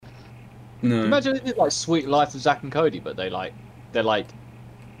No. Imagine it like Sweet Life of Zack and Cody, but they're like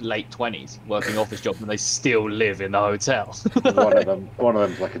late 20s working office jobs and they still live in the hotel. One of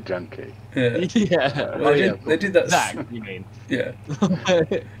them's like a junkie. Yeah. Yeah. Well, they did that. Zack, you mean? Yeah.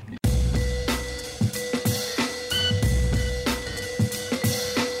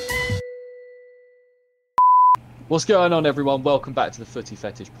 What's going on, everyone? Welcome back to the Footy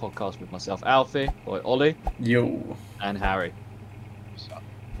Fetish podcast with myself, Alfie, boy Ollie, Yo. and Harry.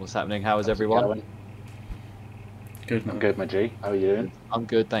 What's happening? How is everyone? Good, man. I'm good, my G. How are you doing? I'm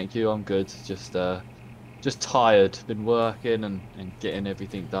good, thank you. I'm good. Just tired. Been working and getting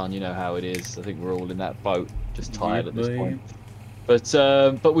everything done. You know how it is. I think we're all in that boat. Just tired at this point.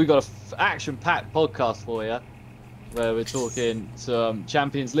 But we've got an action-packed podcast for you, where we're talking some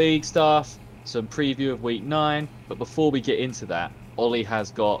Champions League stuff, some preview of Week 9. But before we get into that, Ollie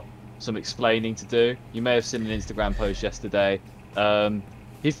has got some explaining to do. You may have seen an Instagram post yesterday.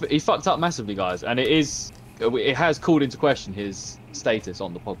 He fucked up massively, guys, and it has called into question his status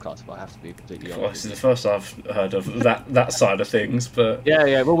on the podcast, if I have to be completely honest. Well, this is the first I've heard of that side of things, but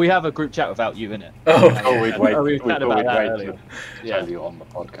Yeah. Well, we have a group chat without you in it. We'd wait earlier. to tell you on the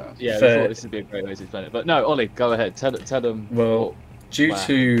podcast. Yeah, we Fair. thought this would be a great way to explain it. But no, Ollie, go ahead. Tell them. well, due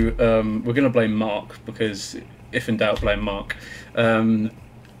to we're going to blame Mark, because if in doubt, blame Mark.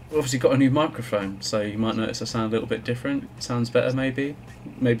 We've obviously got a new microphone, so you might notice I sound a little bit different. Sounds better, maybe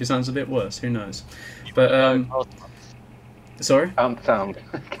sounds a bit worse. Who knows? But sorry. Can't sound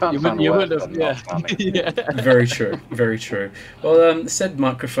You worse wouldn't have, than not sounding. yeah. Very true, very true. Well, said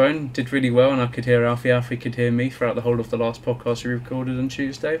microphone did really well, and I could hear Alfie could hear me throughout the whole of the last podcast we recorded on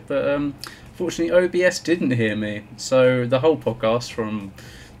Tuesday. But fortunately, OBS didn't hear me, so the whole podcast, from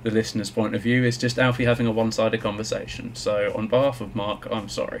the listener's point of view, is just Alfie having a one-sided conversation. So on behalf of Mark, I'm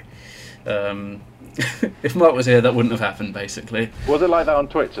sorry. If Mark was here, that wouldn't have happened, basically. Was it like that on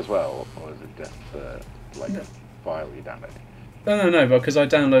Twitch as well, or was it just like a file you downloaded? No, because I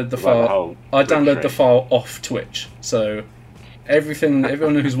download the file. I download the file off Twitch, so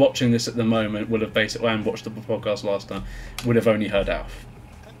everyone who's watching this at the moment would have basically, and watched the podcast last time, would have only heard Alf.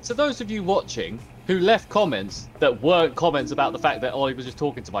 So those of you watching who left comments that weren't comments about the fact that Ollie was just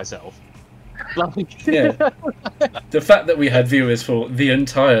talking to myself. Yeah. The fact that we had viewers for the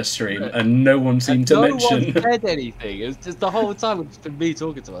entire stream and no one seemed to mention. No one said anything. It was just the whole time it's been me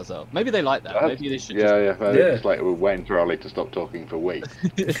talking to myself. Maybe they like that. Maybe they should. Yeah. It's like we're waiting for Ollie to stop talking for weeks.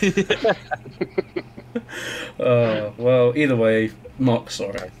 Well, either way, Mark's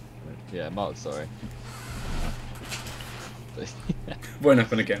sorry. Yeah, Mark's sorry. Won't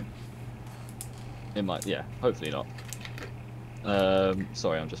happen again. It might, yeah. Hopefully not.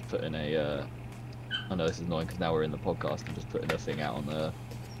 Sorry, I'm just putting a. I know this is annoying because now we're in the podcast. I'm just putting a thing out on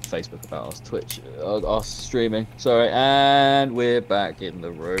Facebook about us Twitch, us streaming. Sorry, and we're back in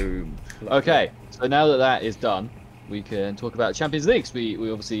the room. Okay, so now that is done, we can talk about Champions Leagues. We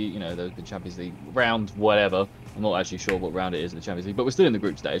obviously, there's been Champions League round whatever. I'm not actually sure what round it is in the Champions League, but we're still in the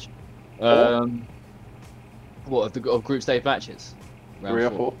group stage. What of group stage matches? Round 3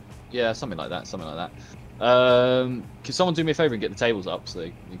 or 4? Yeah, something like that. Can someone do me a favour and get the tables up so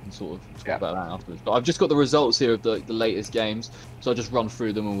you can sort of talk about that afterwards? But I've just got the results here of the latest games, so I'll just run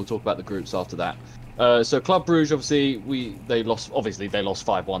through them and we'll talk about the groups after that. So Club Brugge, obviously, they lost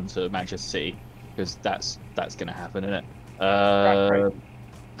 5-1 to Manchester City, because that's going to happen, isn't it? Round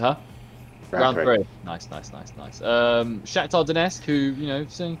 3. Nice. Shakhtar Donetsk, who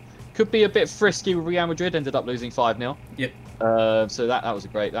could be a bit frisky with Real Madrid, ended up losing 5-0. Yep. So that was a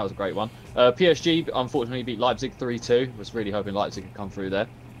great one. PSG unfortunately beat Leipzig 3-2. Was really hoping Leipzig could come through there.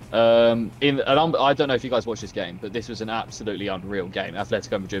 I don't know if you guys watched this game, but this was an absolutely unreal game.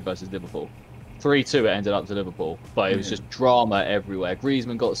 Atletico Madrid versus Liverpool. 3-2 it ended up to Liverpool, but it was just drama everywhere.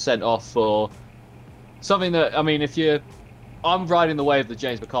 Griezmann got sent off for something that, I'm riding the wave that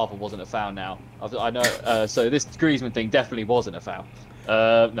James McArthur wasn't a foul now. I know. So this Griezmann thing definitely wasn't a foul.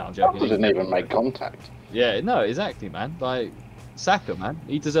 No, I'm joking. He didn't even make contact. Yeah, no, exactly, man. Like Saka, man,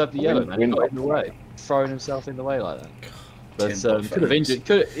 he deserved the yellow, man. He got in the way, throwing himself in the way like that. But could have injured.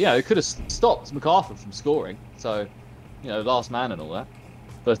 It could have stopped McArthur from scoring. So, last man and all that.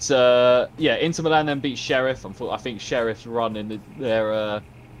 But Inter Milan then beat Sheriff. I think Sheriff's run in their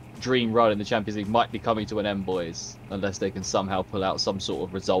dream run in the Champions League might be coming to an end, boys, unless they can somehow pull out some sort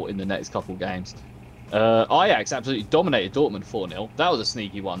of result in the next couple games. Ajax absolutely dominated Dortmund 4-0. That was a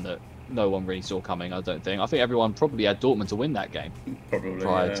sneaky one that no one really saw coming, I don't think. I think everyone probably had Dortmund to win that game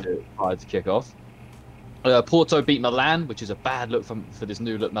prior to kick off. Porto beat Milan, which is a bad look for this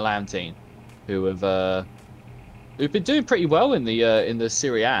new look Milan team, who've been doing pretty well in the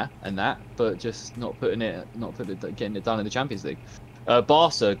Serie A and that, but just getting it done in the Champions League.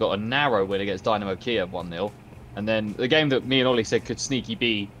 Barca got a narrow win against Dynamo Kiev 1-0. And then the game that me and Ollie said could sneaky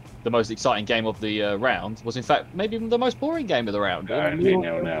be the most exciting game of the round was in fact maybe the most boring game of the round.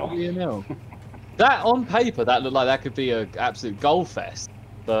 0-0. That on paper, that looked like that could be an absolute goal fest,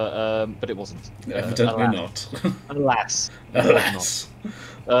 but it wasn't. Evidently not. Alas. Alas.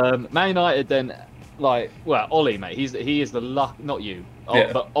 Man United then, Ollie, mate, he is the luck, not you,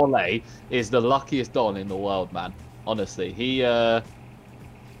 Yeah. but Ole is the luckiest Don in the world, man. Honestly, he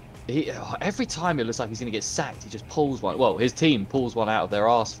every time it looks like he's going to get sacked, he just pulls one. Well, his team pulls one out of their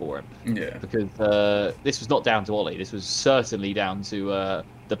arse for him. Yeah. Because this was not down to Ollie. This was certainly down to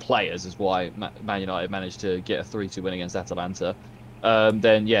the players, is why Man United managed to get a 3-2 win against Atalanta.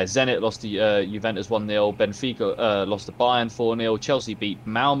 Then, Zenit lost to Juventus 1-0. Benfica lost to Bayern 4-0. Chelsea beat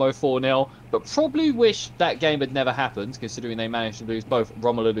Malmo 4-0. But probably wish that game had never happened, considering they managed to lose both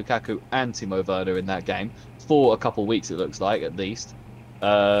Romelu Lukaku and Timo Werner in that game for a couple of weeks, it looks like, at least.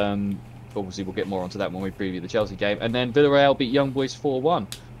 Obviously, we'll get more onto that when we preview the Chelsea game. And then Villarreal beat Young Boys 4-1.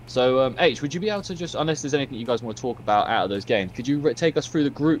 So, H, would you be able to just, unless there's anything you guys want to talk about out of those games, could you take us through the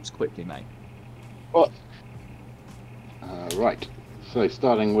groups quickly, mate? What? Right. So,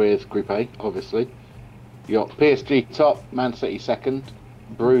 starting with Group A, obviously. You got PSG top, Man City second,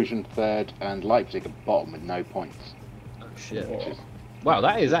 Bruges in third, and Leipzig at bottom with no points. Oh, shit. Wow,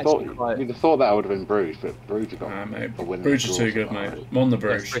 that is actually quite... You'd have thought that would have been Bruges, but Bruges got a win. a Bruges are too good, mate. I'm on the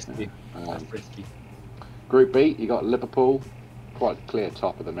Bruges. That's risky. Group B, you got Liverpool, quite clear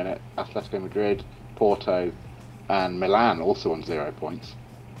top at the minute. Atletico Madrid, Porto, and Milan also on 0 points.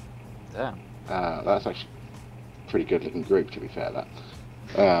 Damn. That's actually a pretty good looking group, to be fair. That.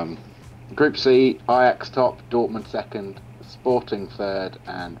 Group C, Ajax top, Dortmund second, Sporting third,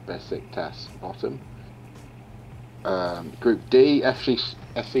 and Besiktas bottom. Group D,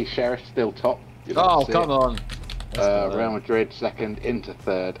 FC Sheriff still top. Oh, come on. Real Madrid second, Inter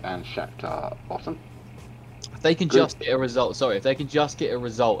third, and Shakhtar bottom. If they can just get a result, if they can just get a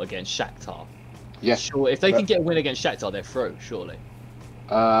result against Shakhtar. Yeah. Sure. If they can get a win against Shakhtar, they're through, surely.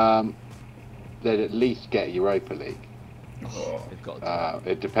 They'd at least get Europa League. Oh, they've got to.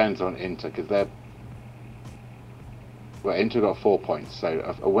 It depends on Inter, because Inter got 4 points,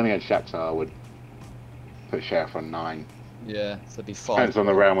 so a win against Shakhtar would put Sheriff on 9. Yeah, so it'd be 5. Depends on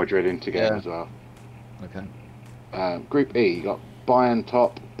the Real Madrid Inter game as well. Okay. Group E, you got Bayern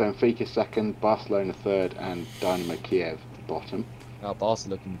top, Benfica second, Barcelona third, and Dynamo Kiev bottom. Oh, Barca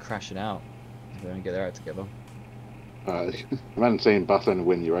looking crashing out. They don't get their act together. Imagine seeing Barcelona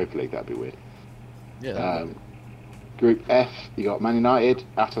win Europa League, that'd be weird. Yeah. Group F, you got Man United,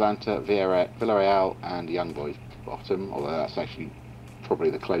 Atalanta, Villarreal, and Young Boys bottom, although that's actually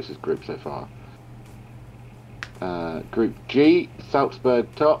probably the closest group so far. Group G, Salzburg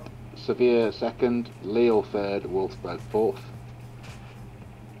top, Sevilla second, Lille third, Wolfsburg fourth.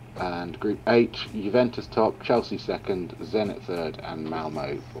 And Group H, Juventus top, Chelsea second, Zenit third, and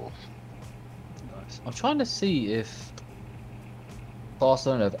Malmo fourth. Nice. I'm trying to see if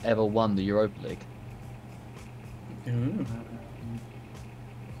Barcelona have ever won the Europa League.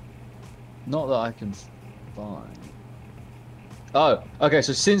 Not that I can find. Oh, okay.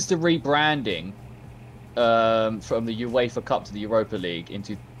 So since the rebranding from the UEFA Cup to the Europa League in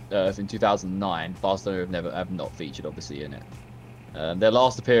 2009, Barcelona have not featured obviously in it. Their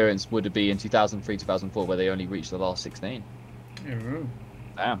last appearance would be in 2003-2004, where they only reached the last 16. Damn,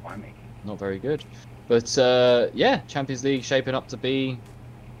 not very good. But Champions League shaping up to be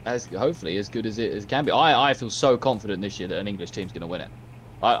hopefully as good as it can be. I feel so confident this year that an English team's going to win it.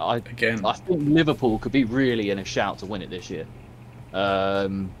 I think Liverpool could be really in a shout to win it this year.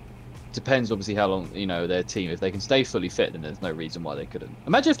 Depends obviously how long their team. If they can stay fully fit, then there's no reason why they couldn't.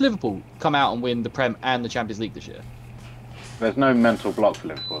 Imagine if Liverpool come out and win the Prem and the Champions League this year. There's no mental block for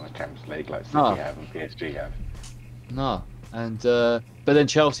Liverpool in the Champions League like City have and PSG have. No, and but then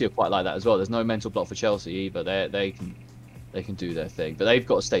Chelsea are quite like that as well. There's no mental block for Chelsea either. They can do their thing, but they've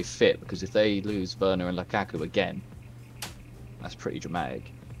got to stay fit, because if they lose Werner and Lukaku again, that's pretty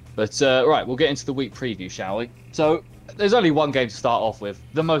dramatic. But right, we'll get into the week preview, shall we? So there's only one game to start off with.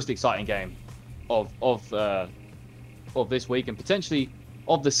 The most exciting game of this week, and potentially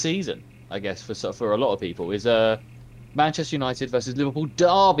of the season, I guess, for a lot of people, is Manchester United versus Liverpool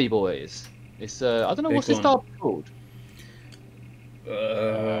derby, boys. It's I don't know what's this derby called.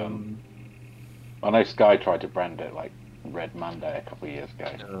 I know Sky tried to brand it like Red Monday a couple of years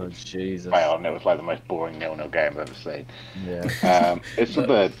ago. Oh Jesus! And it was like the most boring 0-0 game I've ever seen. Yeah. It's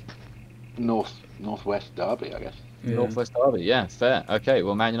the northwest derby, I guess. Yeah. Northwest derby, yeah, fair. Okay,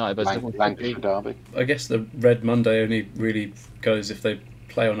 well, Man United versus Lancashire derby. I guess the Red Monday only really goes if they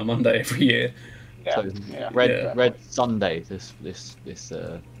play on a Monday every year. So Yeah. Red Sunday this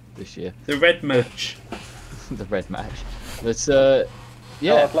year. The red match. The red match. But Oh,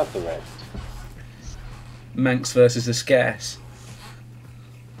 yeah, I'd love the red. Manx versus the Scarce.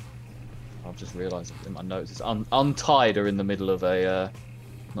 I've just realised in my notes it's Untied are in the middle of a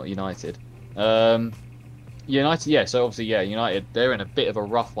not United. United, yeah. So obviously, yeah, United they're in a bit of a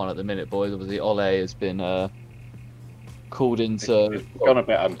rough one at the minute, boys. Obviously, Ole has been called into. It's gone a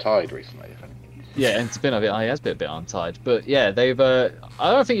bit untied recently, I think. Yeah, and it's been a bit. He has been a bit untied, but yeah, they've. I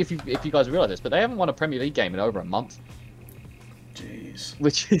don't think if you guys realise this, but they haven't won a Premier League game in over a month, Jeez.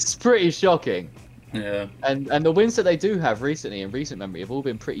 which is pretty shocking. Yeah. And the wins that they do have recently, in recent memory, have all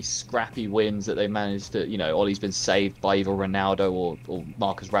been pretty scrappy wins that they managed to. Ollie's been saved by either Ronaldo or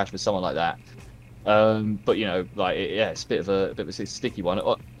Marcus Rashford, someone like that. But it's a bit of a sticky one.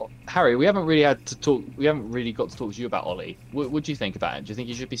 Harry, we haven't really had to talk. We haven't really got to talk to you about Ollie. What do you think about him? Do you think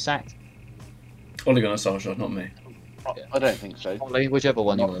he should be sacked? Ole Gunnar Solskjaer, not me. I don't think so. Ollie, whichever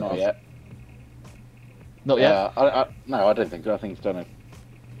one you want. Not yet. Not yet. No, I don't think so. I think he's done it.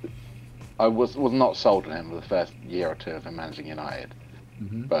 I was not sold on him for the first year or two of him managing United,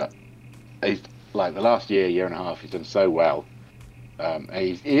 but he's like the last year and a half, he's done so well.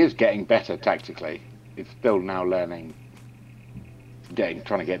 He is getting better tactically. He's still now learning, trying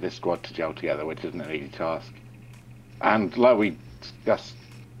to get this squad to gel together, which isn't an easy task. And like we discussed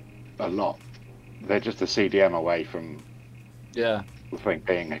a lot, they're just a CDM away from, I think,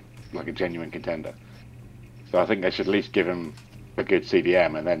 being like a genuine contender. So I think they should at least give him a good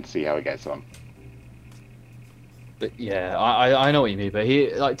CDM and then see how he gets on. But yeah, I know what you mean. But he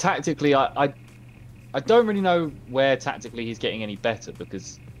tactically, I don't really know where tactically he's getting any better,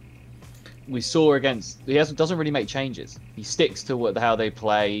 because we saw doesn't really make changes. He sticks to how they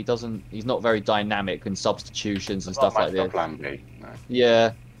play. He's not very dynamic in substitutions and stuff like this. Plan B, no.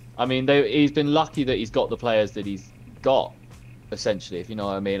 Yeah, I mean he's been lucky that he's got the players that he's got, essentially, if you know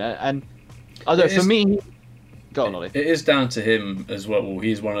what I mean. And I don't know, for me. Go on, Ollie. It is down to him as well. Well,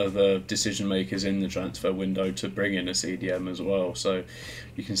 he's one of the decision makers in the transfer window to bring in a CDM as well. So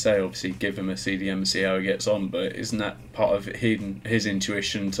you can say, obviously, give him a CDM and see how he gets on. But isn't that part of his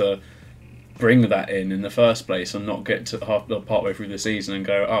intuition to bring that in the first place and not get to partway through the season and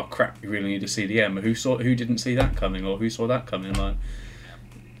go, oh crap, we really need a CDM? Who didn't see that coming, or who saw that coming? Like,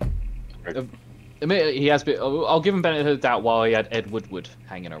 he has been. I'll give him benefit of the doubt while he had Ed Woodward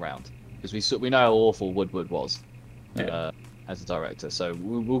hanging around, because we know how awful Woodward was as a director, so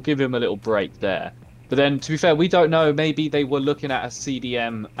we'll give him a little break there. But then, to be fair, we don't know. Maybe they were looking at a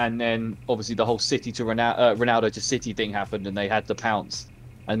CDM, and then obviously the whole City to Ronaldo to City thing happened, and they had to pounce,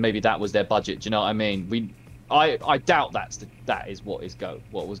 and maybe that was their budget. Do you know what I mean? I doubt that is what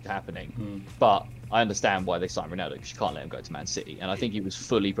was happening, but I understand why they signed Ronaldo, because you can't let him go to Man City, and I think he was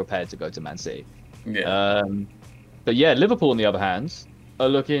fully prepared to go to Man City. Yeah. But yeah, Liverpool on the other hand are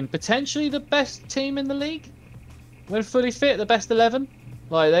looking potentially the best team in the league when fully fit, the best 11.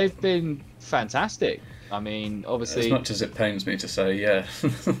 Like, they've been fantastic. I mean, obviously, as much as it pains me to say, yeah,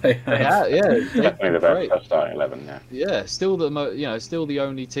 they have. Definitely the best starting 11. Yeah, still the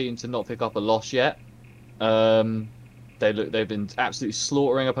only team to not pick up a loss yet. They've been absolutely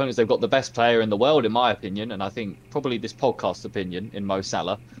slaughtering opponents. They've got the best player in the world, in my opinion, and I think probably this podcast's opinion, in Mo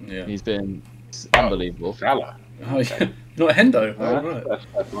Salah. Yeah. He's been unbelievable. Salah. Oh, yeah. Not Hendo. Right.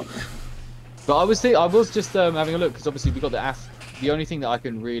 But I was just having a look, because obviously we've got the only thing that I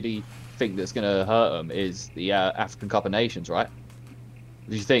can really think that's going to hurt them is the African Cup of Nations, right?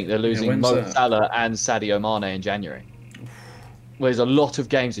 Do you think they're losing Mo Salah and Sadio Mane in January? Well, there's a lot of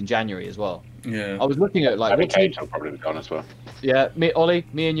games in January as well. Yeah. I was looking at like. Kane will probably be gone as well. Yeah, Ollie,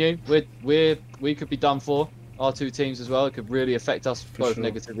 me and you, we could be done for. Our two teams as well. It could really affect us both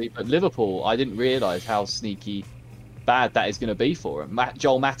negatively. But Liverpool, I didn't realise how sneaky bad that is going to be for him.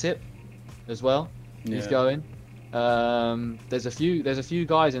 Joel Matip as well. He's going. There's a few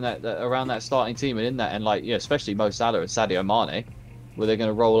guys in that around that starting team and in that, and like, especially Mo Salah and Sadio Mane, where they're going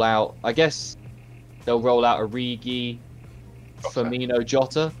to roll out. I guess they'll roll out Origi, Firmino,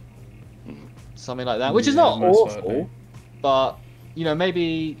 Jota, something like that, which is not awful, but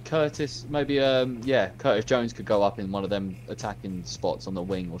maybe Curtis Jones could go up in one of them attacking spots on the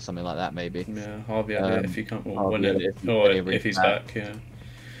wing or something like that, maybe. Yeah, Harvey Elliott if he can't, if he's back, yeah.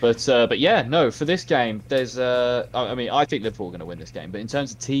 But yeah, no, for this game, there's I think Liverpool are going to win this game. But in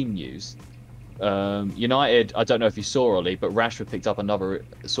terms of team news, United, I don't know if you saw, Ollie, but Rashford picked up another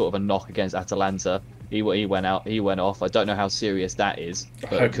sort of a knock against Atalanta. He went off. I don't know how serious that is,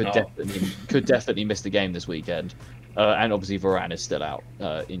 but could definitely miss the game this weekend. And obviously Varane is still out,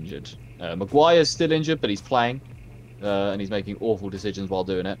 injured. Maguire's still injured, but he's playing, and he's making awful decisions while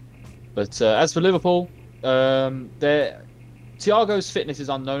doing it. But as for Liverpool, Thiago's fitness is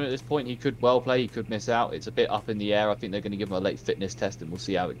unknown at this point. He could well play, he could miss out. It's a bit up in the air. I think they're going to give him a late fitness test, and we'll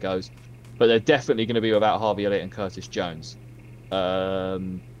see how it goes. But they're definitely going to be without Harvey Elliott and Curtis Jones.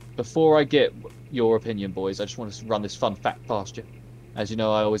 Before I get your opinion, boys, I just want to run this fun fact past you. As you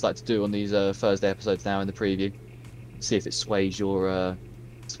know, I always like to do on these Thursday episodes now in the preview. See if it sways your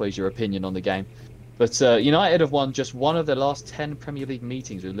opinion on the game. But United have won just one of their last 10 Premier League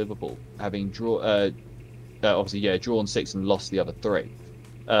meetings with Liverpool, having drawn 6 and lost the other 3.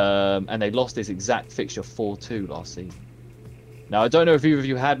 And they lost this exact fixture 4-2 last season. Now, I don't know if either of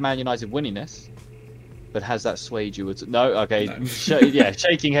you had Man United winning this, but has that swayed you? No? Okay. No.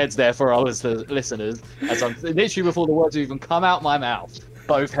 Shaking heads there for our listeners, as I'm literally before the words have even come out my mouth.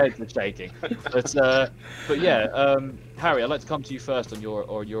 Both heads are shaking. But yeah, Harry, I'd like to come to you first on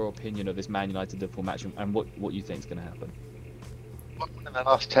your opinion of this Man United-Liverpool match and what you think is going to happen. In the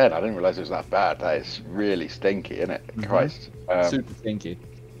last 10, I didn't realise it was that bad. That is really stinky, isn't it? Mm-hmm. Christ. Super stinky.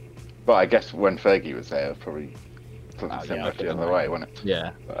 But I guess when Fergie was there, it was probably something similar to the other way, wasn't it?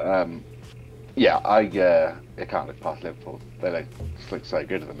 Yeah. It can't look past Liverpool. They just look so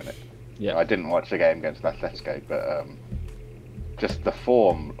good at the minute. Yeah. I didn't watch the game against Atletico, but just the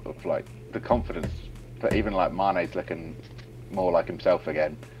form of the confidence. But even Mane's looking more like himself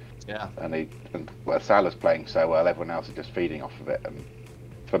again. Yeah. And Salah's playing so well, everyone else is just feeding off of it. And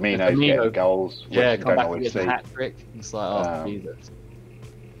Firmino's getting goals, which you don't always see. Hat trick. It's like, Jesus.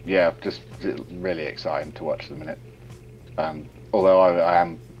 Yeah, just really exciting to watch the minute. Although I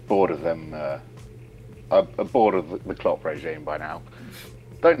am bored of them. I'm bored of the Klopp regime by now.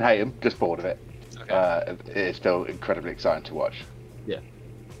 Don't hate him, just bored of it. Okay. It is still incredibly exciting to watch. Yeah,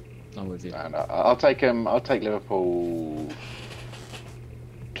 I'm with you. And I'll take Liverpool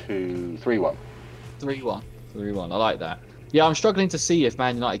 3-1. 3-1. I like that. Yeah, I'm struggling to see if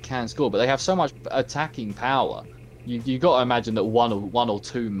Man United can score, but they have so much attacking power. You got to imagine that one or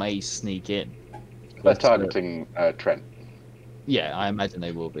two may sneak in. They're targeting Trent. Yeah, I imagine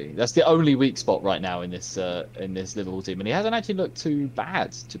they will be. That's the only weak spot right now in this Liverpool team, and he hasn't actually looked too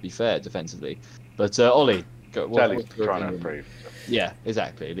bad, to be fair, defensively. But Ollie, Sally's trying to improve. Yeah,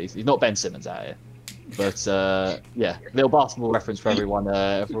 exactly. He's not Ben Simmons out here. But yeah, little basketball reference for everyone,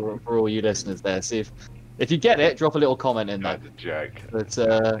 for all you listeners there. See if you get it, drop a little comment in there. That's a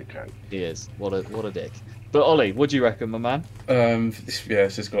joke. But he is. What a dick. But Ollie, what do you reckon, my man?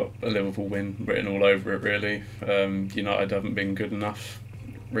 It's just got a Liverpool win written all over it, really. United haven't been good enough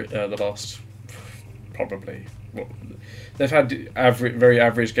the last, probably. They've had very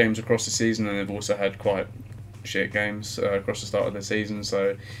average games across the season, and they've also had quite shit games across the start of the season.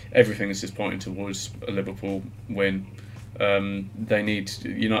 So everything is just pointing towards a Liverpool win.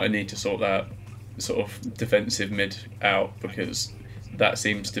 United need to sort that sort of defensive mid out, because that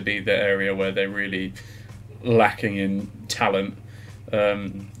seems to be the area where they're really lacking in talent.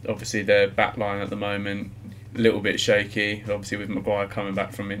 Obviously their back line at the moment a little bit shaky, obviously with Maguire coming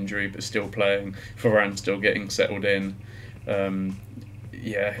back from injury but still playing, Varane still getting settled in.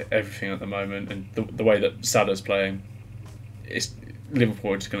 Everything at the moment, and the way that Salah's playing,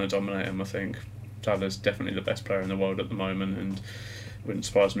 Liverpool are just going to dominate him. I think Salah's definitely the best player in the world at the moment, and wouldn't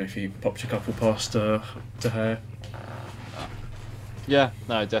surprise me if he popped a couple past De Gea. Yeah,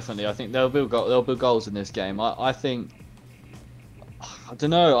 no, definitely. I think they'll build goals in this game. I think, I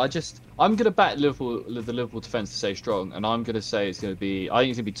don't know. I'm going to back the Liverpool defence to stay strong, and I'm going to say I think it's going to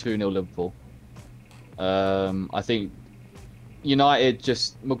be 2-0 Liverpool. I think United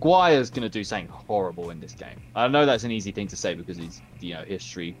Maguire's going to do something horrible in this game. I know that's an easy thing to say because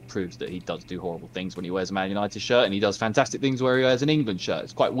history proves that he does do horrible things when he wears a Man United shirt, and he does fantastic things where he wears an England shirt.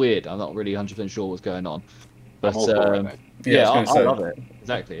 It's quite weird. I'm not really 100% sure what's going on. But I love it.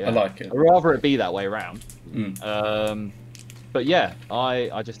 Exactly. Yeah. I like it. I'd rather it be that way around. But yeah,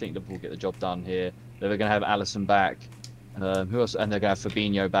 I just think Liverpool get the job done here. They're going to have Alisson back. Who else? And they're going to have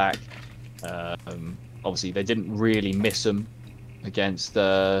Fabinho back. Obviously, they didn't really miss them against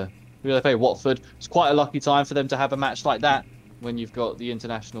who did they play? Watford. It's quite a lucky time for them to have a match like that when you've got the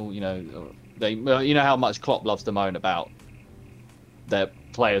international. You know how much Klopp loves to moan about their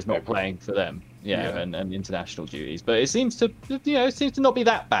players not playing for them. And international duties, but it seems to not be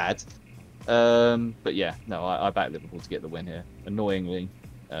that bad. But yeah, no, I back Liverpool to get the win here. Annoyingly,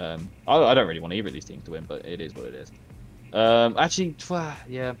 I don't really want either of these teams to win, but it is what it is. For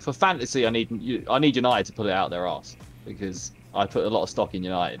fantasy, I need United to pull it out their arse, because I put a lot of stock in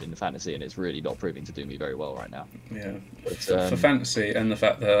United in the fantasy, and it's really not proving to do me very well right now. Yeah, but, for fantasy and the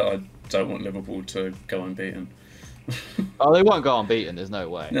fact that I don't want Liverpool to go unbeaten. Oh, they won't go unbeaten. There's no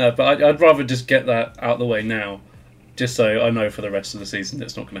way. No, but I'd rather just get that out of the way now, just so I know for the rest of the season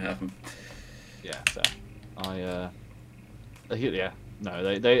it's not going to happen. Yeah, fair. Yeah,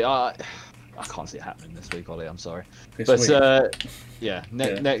 no, they are. I can't see it happening this week, Ollie. I'm sorry,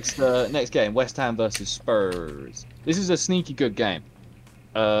 next game, West Ham versus Spurs. This is a sneaky good game.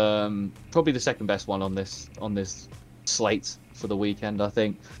 Probably the second best one on this slate for the weekend, I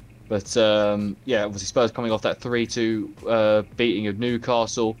think. But obviously Spurs coming off that 3-2 beating of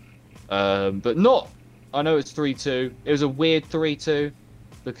Newcastle, but not. I know it's 3-2. It was a weird 3-2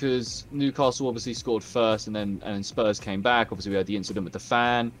 because Newcastle obviously scored first, and then Spurs came back. Obviously, we had the incident with the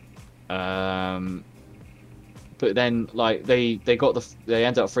fan. But then they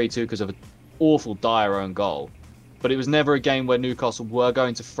ended up 3-2 because of an awful dire own goal. But it was never a game where Newcastle were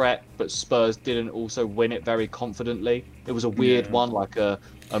going to fret, but Spurs didn't also win it very confidently. It was a weird one, like a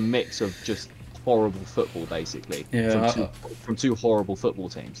mix of just horrible football, basically. Yeah, from two horrible football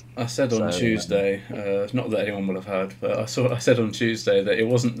teams. I said on Tuesday, not that anyone will have heard, but I said on Tuesday that it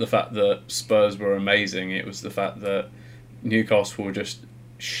wasn't the fact that Spurs were amazing, it was the fact that Newcastle were just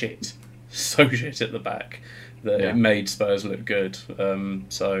shit. So shit at the back that it made Spurs look good. I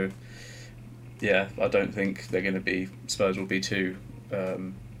don't think Spurs will be too.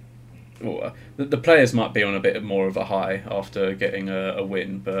 The players might be on a bit more of a high after getting a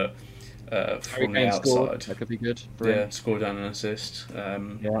win, but from the outside, that could be good. Scored and an assist.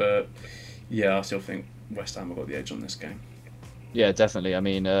 But I still think West Ham have got the edge on this game. Yeah, definitely. I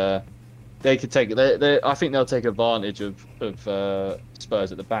mean, they could take. I think they'll take advantage of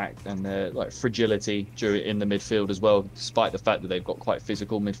Spurs at the back and their fragility in the midfield as well, despite the fact that they've got quite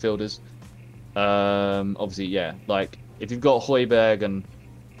physical midfielders. Obviously, if you've got Højbjerg and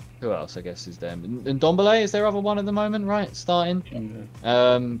who else, I guess, is there? And Ndombele is their other one at the moment, right? Starting.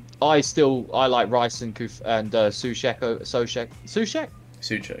 I like Rice and Souček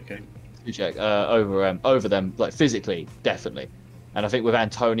over them, physically, definitely. And I think with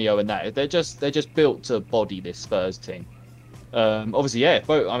Antonio and that, they're just built to body this Spurs team. Obviously,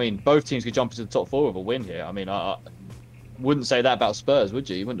 both teams could jump into the top four with a win here. I mean, I wouldn't say that about Spurs, would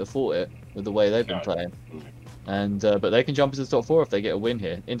you? You wouldn't have thought it with the way they've been playing. And but they can jump into the top four if they get a win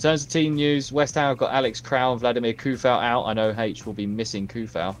here. In terms of team news, West Ham have got Alex Crow and Vladimir Coufal out. I know H will be missing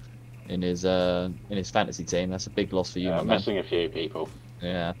Coufal in his fantasy team. That's a big loss for you. Missing a few people.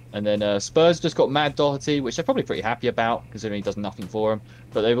 Yeah, and then Spurs just got Matt Doherty, which they're probably pretty happy about, considering he does nothing for them.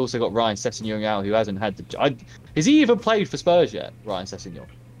 But they've also got Ryan Sessegnon out, who hasn't had the. Has he even played for Spurs yet, Ryan Sessegnon?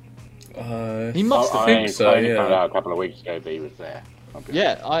 He must have. I so. Yeah. A couple of weeks ago, but he was there.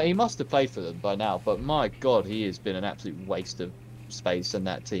 Yeah, he must have played for them by now. But my God, he has been an absolute waste of space in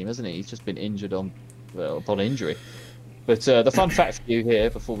that team, hasn't he? He's just been injured upon injury. But the fun fact for you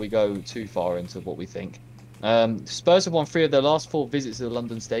here, before we go too far into what we think. Spurs have won 3 of their last 4 visits to the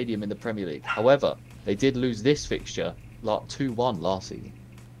London Stadium in the Premier League. However, they did lose this fixture 2-1 last season.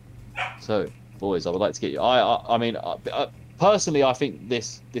 So, boys, I would like to get you. I mean, personally, I think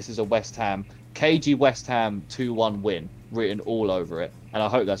this is a West Ham KG West Ham 2-1 win written all over it, and I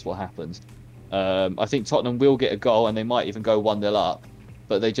hope that's what happens. I think Tottenham will get a goal, and they might even go 1-0 up,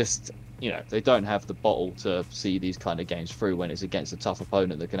 but they just. They don't have the bottle to see these kind of games through when it's against a tough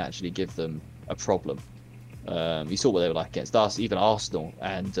opponent that can actually give them a problem. You saw what they were like against us, even Arsenal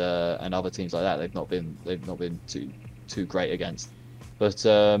and other teams like that. They've not been too great against. But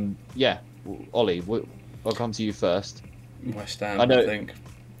Ollie, I'll come to you first. West Ham, I think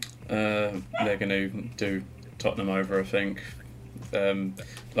they're going to do Tottenham over. I think,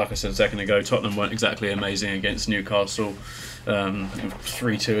 like I said a second ago, Tottenham weren't exactly amazing against Newcastle.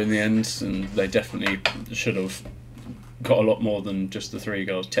 3-2 in the end, and they definitely should have got a lot more than just the 3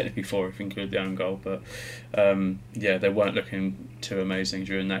 goals. Technically 4 if you include the own goal, but they weren't looking too amazing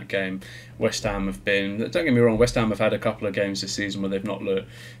during that game. West Ham have been, don't get me wrong, West Ham have had a couple of games this season where they've not looked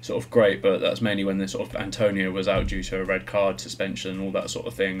sort of great, but that's mainly when Antonio was out due to a red card suspension and all that sort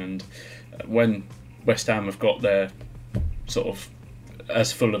of thing. And when West Ham have got their sort of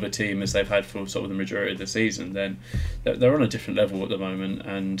as full of a team as they've had for sort of the majority of the season, then they're on a different level at the moment,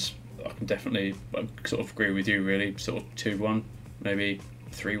 and I can definitely sort of agree with you, really. Sort of 2-1, maybe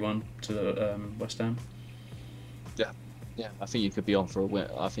 3-1 to the West Ham. Yeah. I think you could be on for a win.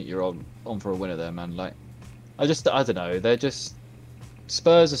 I think you're on for a winner there, man. I don't know. They're just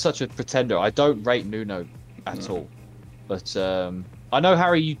Spurs are such a pretender. I don't rate Nuno at all, but I know,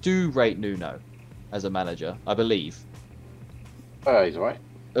 Harry, you do rate Nuno as a manager, I believe. He's alright.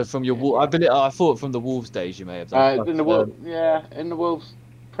 From your, I thought from the Wolves days you may have done. In the Wolves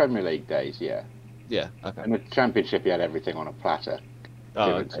Premier League days, yeah. Yeah. Okay. In the Championship, he had everything on a platter.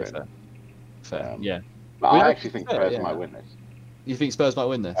 Oh, okay. Fair. Yeah. But I actually think Spurs might win this. You think Spurs might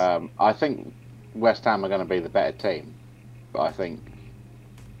win this? I think West Ham are going to be the better team, but I think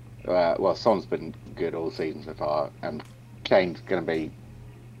Son's been good all season so far, and Kane's going to be.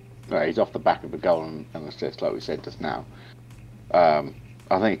 He's off the back of a goal and assist, like we said just now. I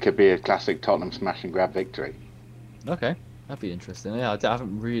think it could be a classic Tottenham smash and grab victory. Okay, that'd be interesting. Yeah, I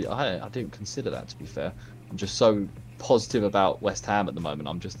didn't consider that, to be fair. I'm just so positive about West Ham at the moment.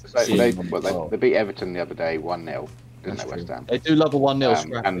 I'm just they beat Everton the other day 1-0, didn't they, West Ham? They do love a 1-0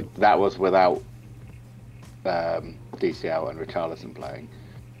 scrap. And that was without DCL and Richarlison playing.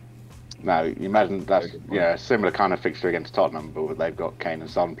 Now, you imagine that's a similar kind of fixture against Tottenham, but they've got Kane and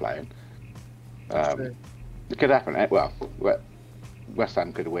Son playing. It could happen. Well, West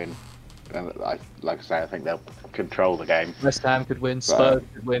Ham could win. And like I say, I think they'll control the game. West Ham could win. Spurs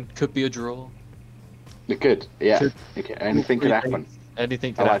could win. Could be a draw. It could, yeah. Anything could happen.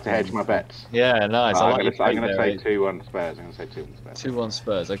 Anything could happen. I like to hedge my bets. Yeah, nice. I'm going to say 2-1 Spurs. I'm going to say 2-1 Spurs. 2-1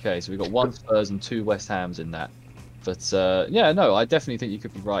 Spurs. Okay, so we've got 1 Spurs and 2 West Hams in that. But I definitely think you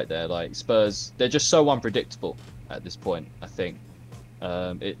could be right there. Like Spurs, they're just so unpredictable at this point. I think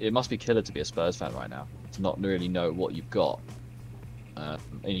it must be killer to be a Spurs fan right now, to not really know what you've got. And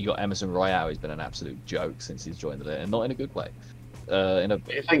you got Emerson Royale. He's been an absolute joke since he's joined the league, and not in a good way.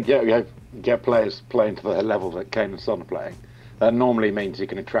 You think get players playing to the level that Kane and Son are playing? That normally means you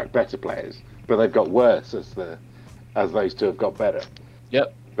can attract better players, but they've got worse as those two have got better.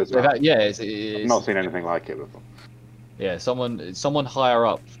 Yep. I've not seen anything like it before. Yeah, someone higher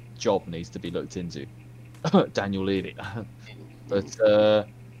up job needs to be looked into. Daniel Levy. But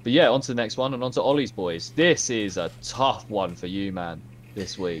yeah, on to the next one and on to Ollie's boys. This is a tough one for you, man,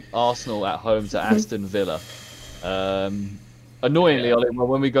 this week. Arsenal at home to Aston Villa. Annoyingly, Ollie, well,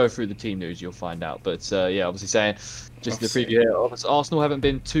 when we go through the team news, you'll find out. But obviously saying, just the preview here, Arsenal haven't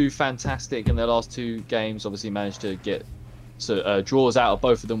been too fantastic in their last 2 games. Obviously managed to get draws out of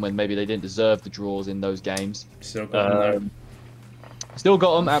both of them when maybe they didn't deserve the draws in those games. Still got them, Still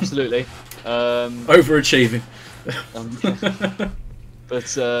got them, absolutely. Overachieving.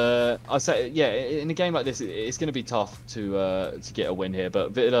 But I say, in a game like this, it's going to be tough to get a win here.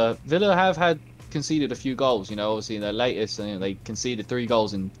 But Villa have conceded a few goals. Obviously in their latest, they conceded 3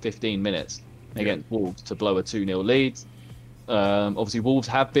 goals in 15 minutes against Wolves to blow a 2-0 lead. Obviously, Wolves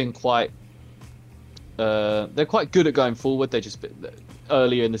have been quite. They're quite good at going forward. They just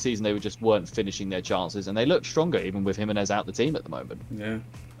earlier in the season they weren't finishing their chances, and they look stronger even with Jimenez out the team at the moment. Yeah,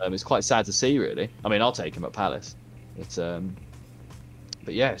 it's quite sad to see, really. I mean, I'll take him at Palace.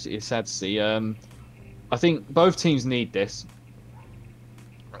 But yeah, it's sad to see. I think both teams need this.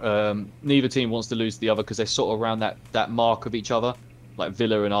 Neither team wants to lose to the other because they're sort of around that mark of each other. Like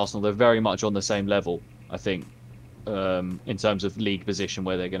Villa and Arsenal, they're very much on the same level, I think. In terms of league position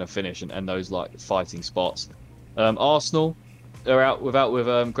where they're going to finish and those like fighting spots. Arsenal are out with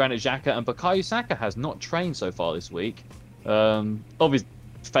Granit Xhaka, and Bukayo Saka has not trained so far this week. Obviously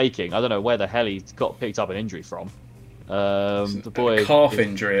faking. I don't know where the hell he got picked up an injury from. The boy calf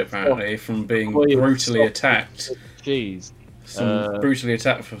injury apparently from being brutally attacked. Jeez. Brutally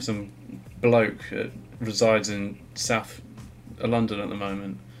attacked from some bloke that resides in South London at the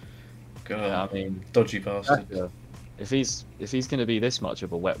moment. God, yeah, I mean, dodgy bastard. If he's going to be this much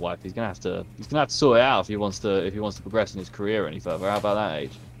of a wet wipe, he's going to have to sort it out if he wants to progress in his career any further. How about that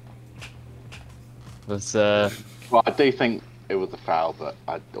age? But well, I do think it was a foul, but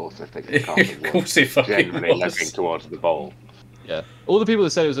I also think the of course it generally looking towards the ball. Yeah, all the people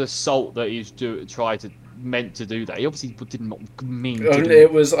that said it was assault that he's meant to do that. He obviously didn't mean to do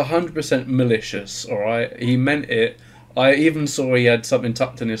it. Was 100% malicious. All right, he meant it. I even saw he had something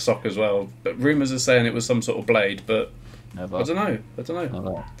tucked in his sock as well. But rumours are saying it was some sort of blade, but never. I don't know.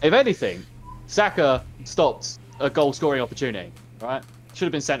 Never. If anything, Saka stopped a goal-scoring opportunity. Right, should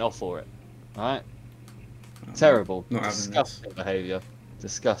have been sent off for it. Right, terrible, disgusting behaviour,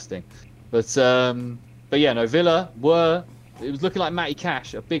 disgusting. But yeah, no. Villa it was looking like Matty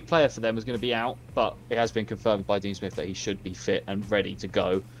Cash, a big player for them, was going to be out, but it has been confirmed by Dean Smith that he should be fit and ready to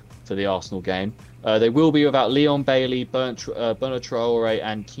go for the Arsenal game. They will be without Leon Bailey, Bernard Traore,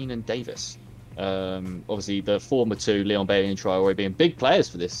 and Keenan Davis. Obviously, the former 2, Leon Bailey and Traore, being big players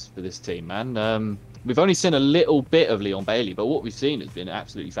for this team, man. We've only seen a little bit of Leon Bailey, but what we've seen has been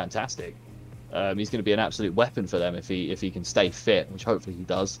absolutely fantastic. He's going to be an absolute weapon for them if he can stay fit, which hopefully he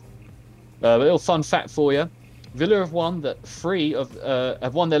does. A little fun fact for you: Villa have won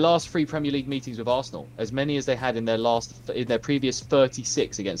their last 3 Premier League meetings with Arsenal, as many as they had in their previous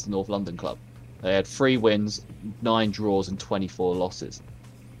 36 against the North London club. They had 3 wins, 9 draws, and 24 losses.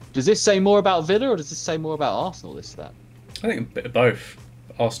 Does this say more about Villa, or does this say more about Arsenal? This stat? I think a bit of both.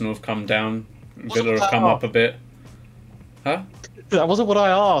 Arsenal have come down, Villa have come up a bit. Huh? That wasn't what I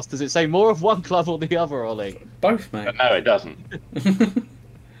asked. Does it say more of one club or the other, Ollie? Both, mate. No, it doesn't.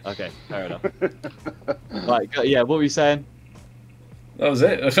 Okay, fair enough. Right, yeah, what were you saying? That was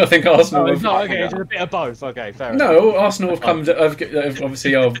it. I think Arsenal. Oh, have, no, okay, just a bit of both. Okay, fair enough. No, Arsenal have come.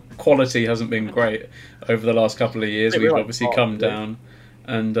 Obviously, our quality hasn't been great over the last couple of years. We've obviously come down,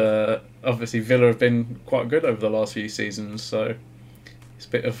 and obviously Villa have been quite good over the last few seasons. So it's a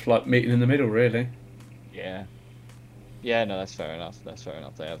bit of like meeting in the middle, really. Yeah. Yeah, no, that's fair enough. That's fair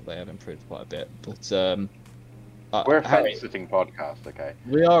enough. They have improved quite a bit, but we're a Harry, fence-sitting podcast, okay?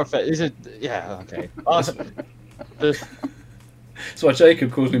 we are. Yeah, okay. That's why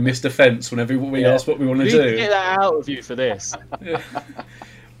Jacob calls me Mr. Fence whenever we ask what we want to need do. to get that out of you for this. Yeah.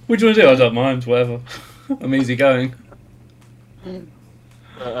 What do you want to do? I don't mind, whatever. I'm easy going. All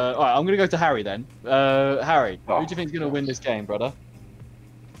right, I'm going to go to Harry then. Harry, who do you think is going to win this game, brother?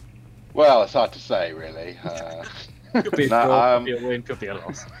 Well, it's hard to say, really. Could be a draw, could be a win, could be a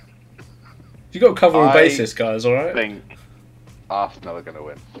loss. You got to cover all bases, guys. All I right. think Arsenal are going to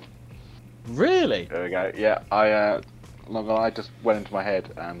win. Really? There we go. Yeah, I just went into my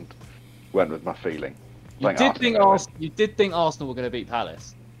head and went with my feeling. You did think Arsenal were going to beat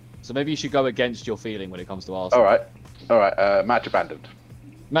Palace, so maybe you should go against your feeling when it comes to Arsenal. All right. Match abandoned.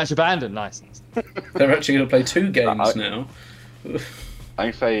 Match abandoned. Nice. They're actually going to play 2 games now.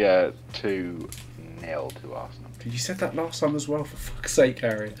 I can say 2-0 to Arsenal. You said that last time as well. For fuck's sake,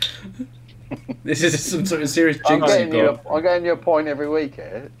 Harry. This is some sort of serious I'm jinx you've got. I'm getting you a point every week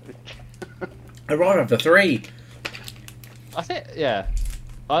here. I'd rather have the 3. I think, yeah.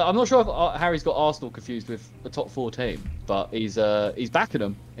 I'm not sure if Harry's got Arsenal confused with the top 4 team, but he's backing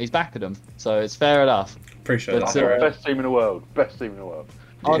them. He's backing them, so it's fair enough. Appreciate But, that. Best team in the world. Best team in the world.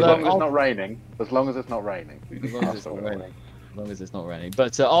 As long as it's not raining. As long as it's not raining. As long as it's not raining. As long as it's not raining.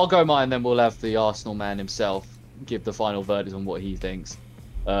 But I'll go mine, then we'll have the Arsenal man himself give the final verdict on what he thinks.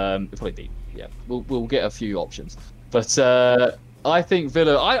 It'll probably be, yeah. We'll get a few options. But I think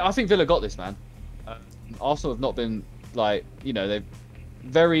Villa. I think Villa got this, man. Arsenal have not been they're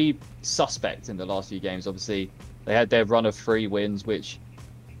very suspect in the last few games. Obviously, they had their run of 3 wins, which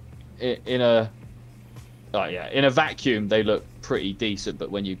in a vacuum they look pretty decent. But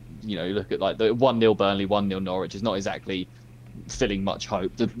when you look at like the 1-0 Burnley, 1-0 Norwich, is not exactly filling much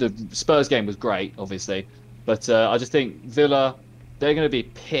hope. The Spurs game was great, obviously, but I just think Villa, they're going to be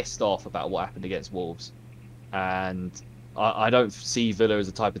pissed off about what happened against Wolves, and I don't see Villa as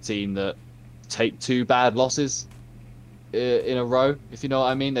a type of team that take 2 bad losses in a row, if you know what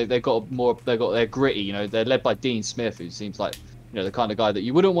I mean. They're gritty. They're led by Dean Smith, who seems like the kind of guy that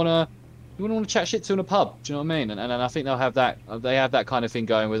you wouldn't want to chat shit to in a pub. Do you know what I mean? And I think they'll have that. They have that kind of thing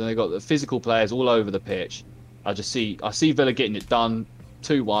going with them. They've got the physical players all over the pitch. I see Villa getting it done.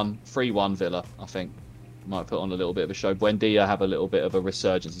 2-1, 3-1 Villa. I think might put on a little bit of a show. Buendia have a little bit of a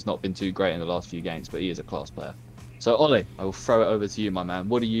resurgence. It's not been too great in the last few games, but he is a class player. So, Ollie, I will throw it over to you, my man.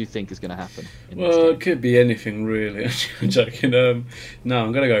 What do you think is going to happen? Well, it could be anything, really. I'm joking. No,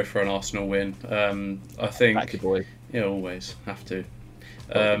 I'm going to go for an Arsenal win. I think... Back your boy. Yeah, always. Have to.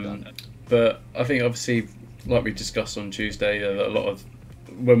 But I think, obviously, like we discussed on Tuesday, a lot of...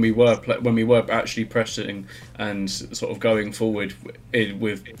 When we were actually pressing and sort of going forward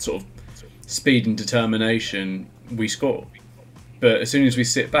with sort of speed and determination, we score. But as soon as we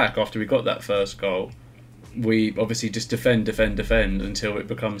sit back after we got that first goal, we obviously just defend until it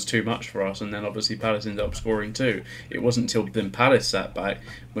becomes too much for us, and then obviously Palace ended up scoring 2. It wasn't until then Palace sat back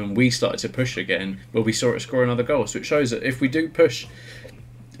when we started to push again where we saw it score another goal. So it shows that if we do push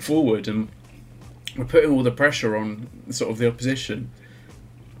forward and we're putting all the pressure on sort of the opposition,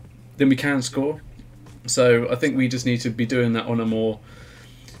 then we can score. So I think we just need to be doing that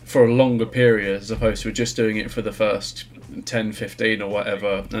for a longer period, as opposed to just doing it for the first 10, 15 or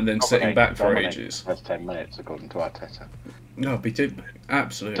whatever, and then sitting back for ages. That's 10 minutes, according to Arteta. No, we did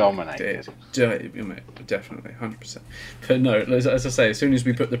absolutely dominated. Definitely, 100%. But no, as I say, as soon as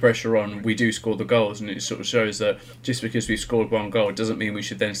we put the pressure on, we do score the goals, and it sort of shows that just because we've scored 1 goal doesn't mean we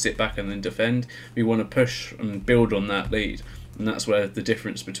should then sit back and then defend. We want to push and build on that lead, and that's where the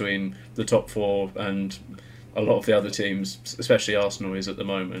difference between the top 4 and a lot of the other teams, especially Arsenal, is at the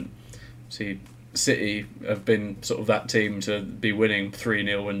moment. See, City have been sort of that team to be winning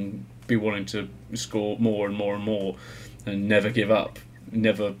 3-0 and be wanting to score more and more and more and never give up,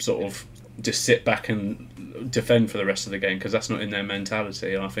 never sort of just sit back and defend for the rest of the game, because that's not in their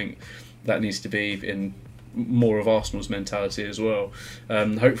mentality, and I think that needs to be in more of Arsenal's mentality as well.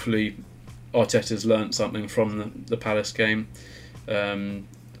 Hopefully Arteta's learnt something from the Palace game.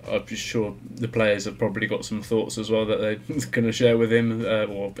 I'm sure the players have probably got some thoughts as well that they're going to share with him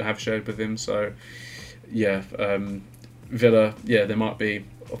or have shared with him. So, yeah, Villa, yeah, they might be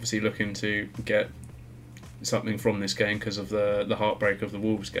obviously looking to get something from this game because of the heartbreak of the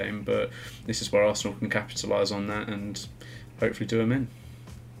Wolves game, but this is where Arsenal can capitalise on that and hopefully do them in.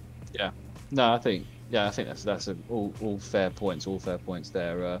 Yeah, no, I think that's all fair points. All fair points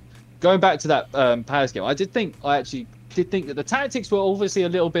there. Going back to that Palace game, I actually did think that the tactics were obviously a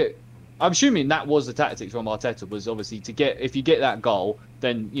little bit. I'm assuming that was the tactics from Arteta, was obviously if you get that goal,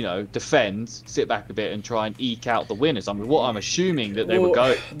 then, you know, defend, sit back a bit and try and eke out the winners. I mean, what I'm assuming that they would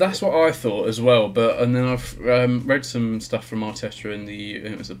go. That's what I thought as well, and then I've read some stuff from Arteta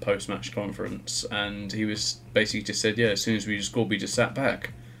it was a post-match conference, and he was basically just said, yeah, as soon as we scored, we just sat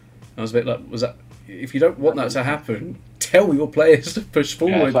back. I was a bit like, was that, if you don't want that to happen, tell your players to push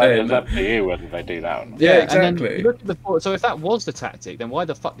forward. It's up to you whether they do that or not. Yeah, exactly. And then you look at so if that was the tactic, then why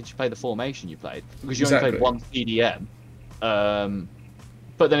the fuck did you play the formation you played? Because you only played one CDM.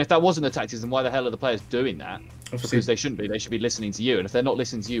 But then if that wasn't the tactics, then why the hell are the players doing that? Obviously, because they shouldn't be. They should be listening to you. And if they're not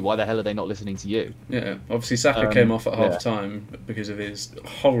listening to you, why the hell are they not listening to you? Yeah, obviously Saka came off at half-time because of his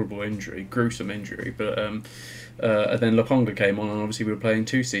horrible injury, gruesome injury. But and then Lokonga came on, and obviously we were playing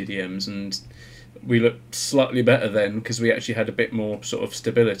 2 CDMs, and we looked slightly better then because we actually had a bit more sort of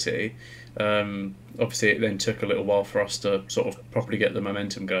stability. Obviously, it then took a little while for us to sort of properly get the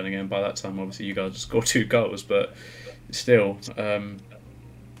momentum going again. By that time, obviously, you guys scored 2 goals, but still,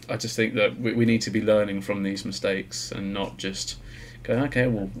 I just think that we need to be learning from these mistakes and not just go, okay,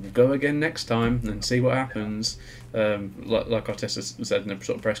 we'll go again next time and see what happens. Like Arteta said in a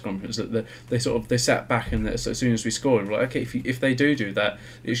sort of press conference, that they sat back, and as soon as we scored, we're like, okay, if they do that,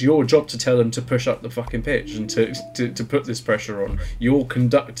 it's your job to tell them to push up the fucking pitch and to put this pressure on. You're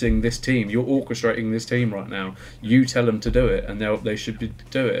conducting this team, you're orchestrating this team right now. You tell them to do it, and they should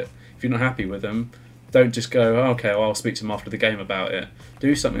do it. If you're not happy with them, don't just go, oh, okay, well, I'll speak to them after the game about it.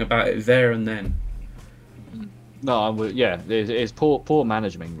 Do something about it there and then. No, it's poor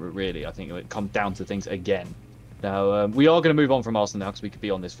management, really. I think it comes down to things again. Now, we are going to move on from Arsenal now because we could be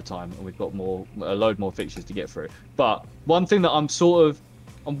on this for time, and we've got a load more fixtures to get through. But one thing that I'm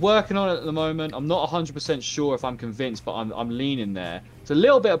working on it at the moment. I'm not 100% sure if I'm convinced, but I'm leaning there. It's a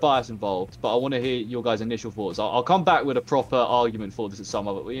little bit of bias involved, but I want to hear your guys' initial thoughts. I'll come back with a proper argument for this at some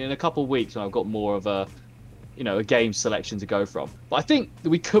other in a couple of weeks when I've got more of a game selection to go from. But I think that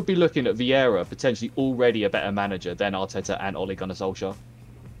we could be looking at Vieira potentially already a better manager than Arteta and Ole Gunnar Solskjaer.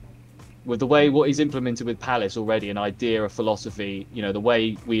 With the way what he's implemented with Palace already, an idea, a philosophy, the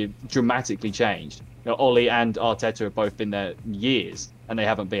way we dramatically changed. Ole and Arteta have both been there years, and they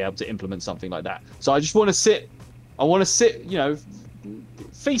haven't been able to implement something like that. So I just want to sit,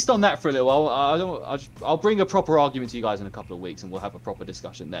 feast on that for a little while. I'll bring a proper argument to you guys in a couple of weeks, and we'll have a proper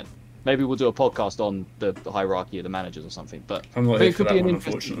discussion then. Maybe we'll do a podcast on the hierarchy of the managers or something. But I'm not here for that one,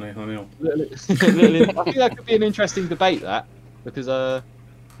 unfortunately. I think that could be an interesting debate, that, because I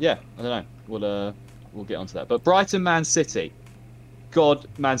don't know. We'll get onto that. But Brighton, Man City. God,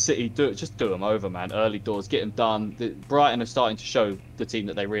 Man City, do them over, man. Early doors, get them done. Brighton are starting to show the team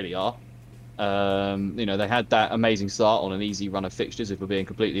that they really are. They had that amazing start on an easy run of fixtures, if we're being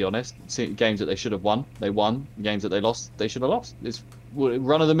completely honest. Games that they should have won, they won. Games that they lost, they should have lost. It's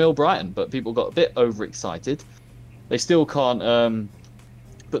run-of-the-mill Brighton, but people got a bit overexcited. They still can't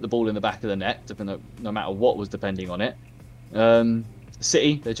put the ball in the back of the net, no matter what was depending on it.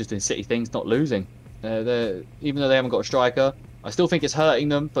 City, they're just doing City things, not losing. Even though they haven't got a striker, I still think it's hurting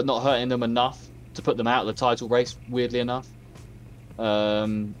them, but not hurting them enough to put them out of the title race, weirdly enough.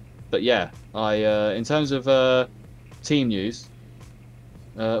 But yeah, in terms of team news,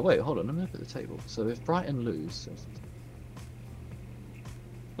 wait, hold on, let me look at the table. So if Brighton lose,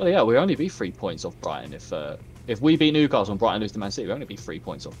 well, yeah, we'll only be 3 points off Brighton. If we beat Newcastle and Brighton lose to Man City, we'll only be 3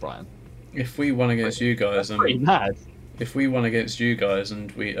 points off Brighton. If we won against you guys, that's pretty mad. If we won against you guys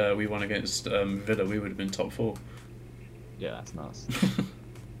and we won against Villa, we would have been top 4. Yeah, that's nuts.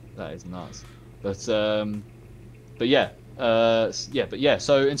 That is nuts. But yeah.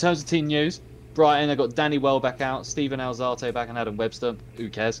 So in terms of team news, Brighton, they've got Danny Welbeck out, Stephen Alzate back, and Adam Webster. Who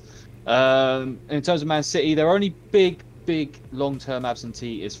cares? In terms of Man City, their only big long-term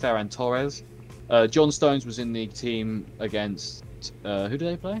absentee is Ferran Torres. John Stones was in the team against who do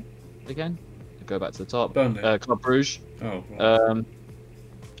they play again? Go back to the top. Club Brugge. Oh. Right.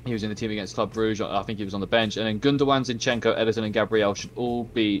 He was in the team against Club Brugge. I think he was on the bench. And then Gundogan, Zinchenko, Ederson, and Gabriel should all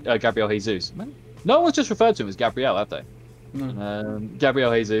be Gabriel Jesus. Man, no one's just referred to him as Gabriel, have they? No.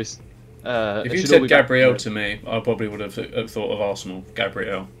 Gabriel Jesus. If you said Gabriel to me, I probably would have thought of Arsenal.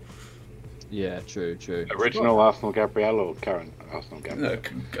 Gabriel. Yeah, true. Original Arsenal Gabriel or current Arsenal Gabriel?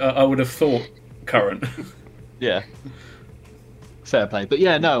 No, I would have thought current. Yeah. Fair play. But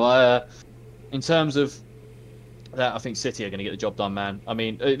yeah, no, in terms of I think City are going to get the job done, man. I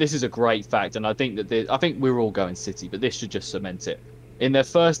mean, this is a great fact, and I think that I think we're all going City, but this should just cement it. In their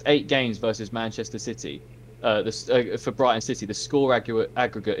first 8 games versus Manchester City, for Brighton City, the score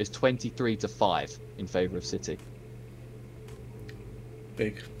aggregate is 23-5 in favour of City.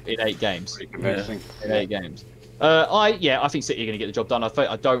 Big. In 8 games. Yeah. In 8 games. I think City are going to get the job done.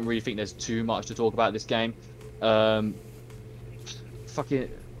 I don't really think there's too much to talk about this game. Fucking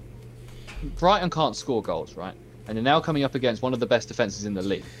Brighton can't score goals, right? And they're now coming up against one of the best defences in the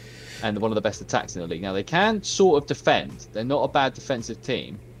league and one of the best attacks in the league. Now, they can sort of defend. They're not a bad defensive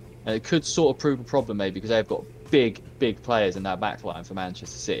team. And it could sort of prove a problem maybe because they've got big players in that back line for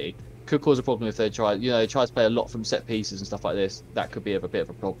Manchester City. Could cause a problem if they try to play a lot from set pieces and stuff like this. That could be a bit of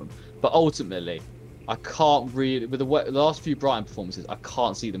a problem. But ultimately, I can't really, with the last few Brighton performances, I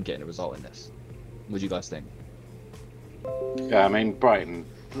can't see them getting a result in this. What do you guys think? Yeah, I mean, Brighton,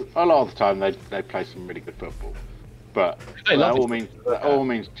 a lot of the time they play some really good football. But that all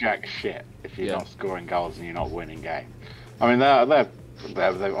means jack shit if you're not scoring goals and you're not winning games. I mean, they're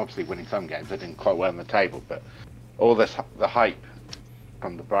obviously winning some games. They're doing quite well on the table, but all the hype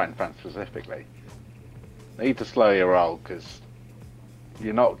from the Brighton fans specifically, they need to slow your roll because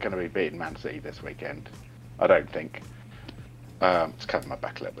you're not going to be beating Man City this weekend. I don't think. Just covering my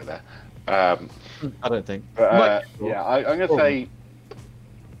back a little bit there. I don't think. But, I'm going to say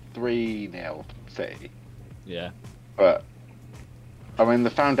 3-0 City. Yeah. But, I mean, the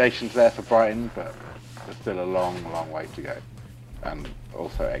foundation's there for Brighton, but there's still a long, long way to go. And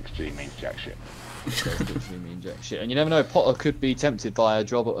also, XG means jack shit. And you never know, Potter could be tempted by a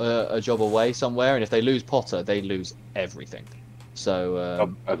job away somewhere, and if they lose Potter, they lose everything.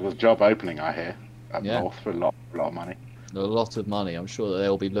 So with job opening, I hear up north for a lot of money. A lot of money. I'm sure that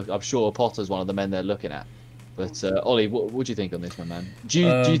they'll be. I'm sure Potter's one of the men they're looking at. But Ollie, what do you think on this one, man? Do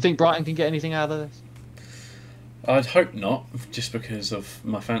you think Brighton can get anything out of this? I'd hope not, just because of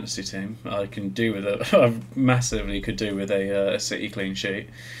my fantasy team. I can do with it. I massively could do with a City clean sheet.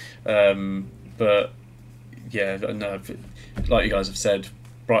 But yeah, no, like you guys have said,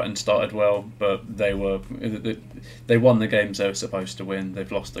 Brighton started well, but they won the games they were supposed to win.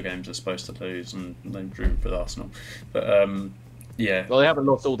 They've lost the games they're supposed to lose, and they drew with Arsenal. But yeah. Well, they haven't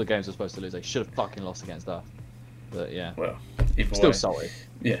lost all the games they're supposed to lose. They should have fucking lost against us. But yeah. Well, still salty.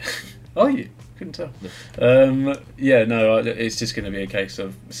 Yeah. Are you? Couldn't tell. Yeah. No, it's just going to be a case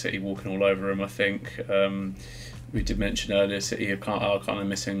of City walking all over them, I think. We did mention earlier City are kind of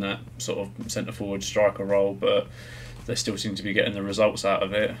missing that sort of centre-forward striker role, but they still seem to be getting the results out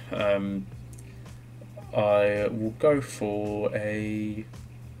of it. I will go for a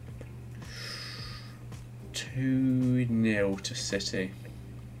 2-0 to City.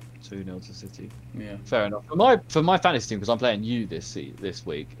 2-0 to City. Yeah. Fair enough. For my fantasy team, because I'm playing you this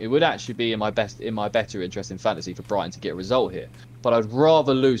week, it would actually be in my better interest in fantasy for Brighton to get a result here. But I'd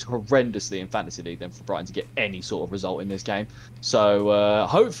rather lose horrendously in fantasy league than for Brighton to get any sort of result in this game. So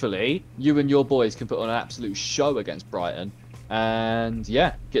hopefully you and your boys can put on an absolute show against Brighton, and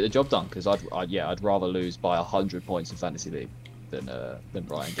get the job done. Because I'd rather lose by 100 points in fantasy league than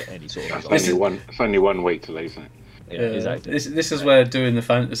Brighton get any sort of result. It's only one week to lose, isn't it? Yeah, exactly. This is where doing the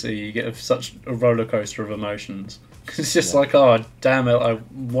fantasy you get such a roller coaster of emotions. It's just like, oh damn it, I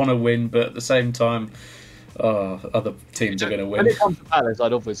want to win, but at the same time, other teams are going to win. When it comes to Palace,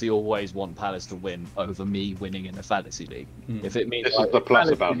 I'd obviously always want Palace to win over me winning in the fantasy league. If it means this is the plus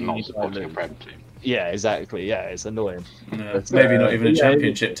about not supporting a Prem team. Yeah, exactly. Yeah, it's annoying. No, but, maybe not even a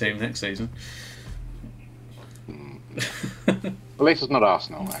championship team next season. At least it's not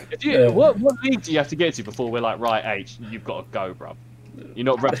Arsenal, mate. What league do you have to get to before we're like, right, H, you've got to go, bruv? You're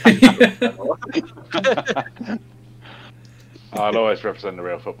not I'll always represent the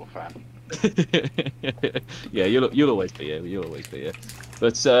real football fan. Yeah, you'll always be here. You'll always be here.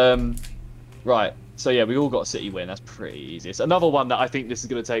 But right, so yeah, we all got a City win. That's pretty easy. It's another one that I think this is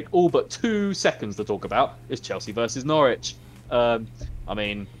going to take all but 2 seconds to talk about is Chelsea versus Norwich. I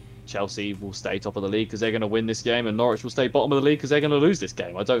mean, Chelsea will stay top of the league because they're going to win this game, and Norwich will stay bottom of the league because they're going to lose this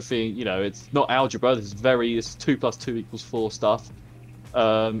game. I don't think, it's not algebra. This is it's 2 + 2 = 4 stuff.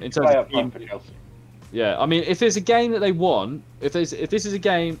 In terms of team, yeah, I mean, if there's a game that they want, if this is a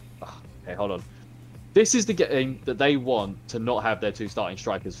game, okay, hold on, this is the game that they want to not have their 2 starting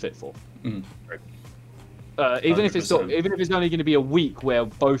strikers fit for. Mm. Even if it's only going to be a week where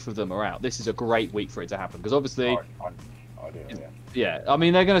both of them are out, this is a great week for it to happen because obviously. Yeah, I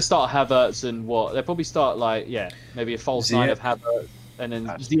mean they're going to start Havertz and they'll probably start maybe a false line of Havertz and then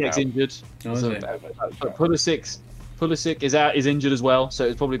Ziyech's injured. But Pulisic is injured as well, so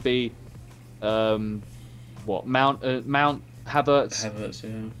it'd probably be Mount Havertz,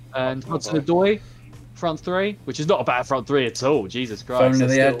 yeah, and Hudson-Odoi front three, which is not a bad front three at all. Jesus If Christ!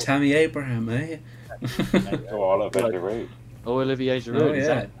 only they had Tammy Abraham, eh? Or Olivier Giroud. Or Olivier Giroud. Oh, yeah.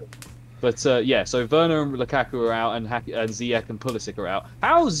 Exactly. But so Werner and Lukaku are out, and Ziyech and Pulisic are out.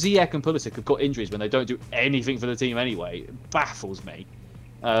 How Ziyech and Pulisic have got injuries when they don't do anything for the team anyway, it baffles me.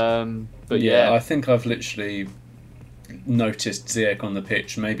 But I think I've literally noticed Ziyech on the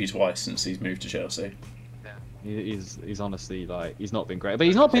pitch maybe twice since he's moved to Chelsea. He's honestly like he's not been great, but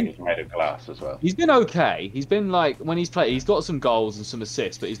he's not been. He's made of glass as well. He's been okay. He's been like when he's played, he's got some goals and some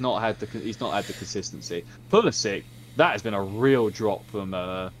assists, but he's not had the consistency. Pulisic, that has been a real drop from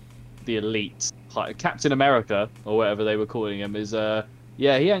the elite, like Captain America or whatever they were calling him. Is he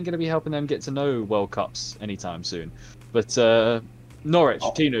ain't going to be helping them get to know World Cups anytime soon. But Norwich,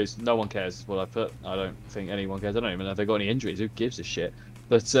 team news, no one cares what I put. I don't think anyone cares. I don't even know if they've got any injuries. Who gives a shit?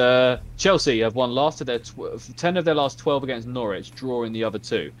 But Chelsea have won 10 of their last 12 against Norwich, drawing the other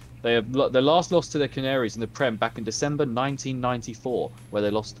 2. They have their last loss to the Canaries in the Prem back in December 1994, where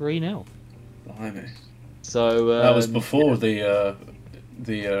they lost 3-0. Blimey. So that was before the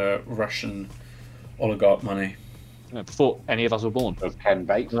Russian oligarch money. Before any of us were born. Of Ken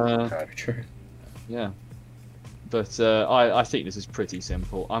Bates. Very true. Yeah. But I think this is pretty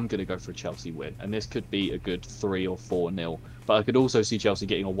simple. I'm going to go for a Chelsea win, and this could be a good 3 or 4-0. But I could also see Chelsea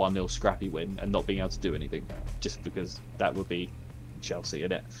getting a 1-0 scrappy win and not being able to do anything, just because that would be Chelsea,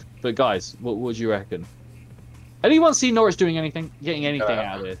 innit? But guys, what do you reckon? Anyone see Norwich doing anything, getting anything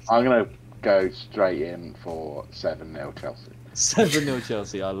out of this? I'm going to go straight in for 7-0 Chelsea. 7-0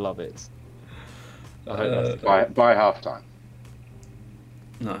 Chelsea, I love it. I hope By half time.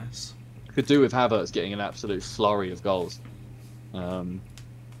 Nice. Could do with Havertz getting an absolute flurry of goals.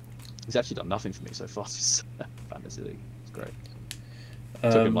 He's actually done nothing for me so far this fantasy league. It's great.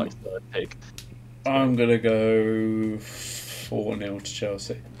 Took him like third pick. I'm gonna go 4-0 to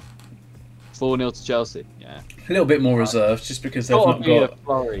Chelsea. 4-0 to Chelsea. Yeah. A little bit more reserved, just because they've not got a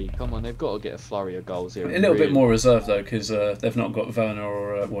flurry. Come on, they've got to get a flurry of goals here. A little bit more reserved though, because they've not got Werner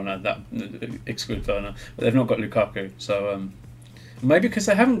or that exclude Werner, but they've not got Lukaku. So maybe because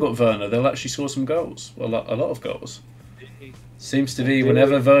they haven't got Werner, they'll actually score some goals. A lot of goals. Seems to be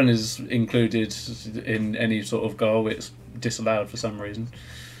whenever Werner's included in any sort of goal, it's disallowed for some reason.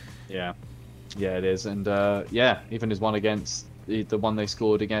 Yeah, it is, and even his one against the one they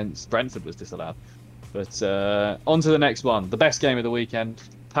scored against Brentford was disallowed. But on to the next one, the best game of the weekend: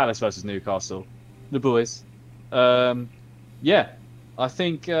 Palace versus Newcastle. The boys. I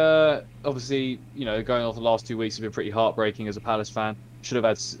think obviously going off the last 2 weeks has been pretty heartbreaking as a Palace fan. Should have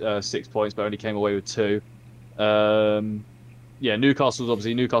had 6 points, but only came away with 2.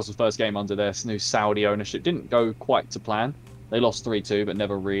 Newcastle's first game under their new Saudi ownership didn't go quite to plan. They lost 3-2, but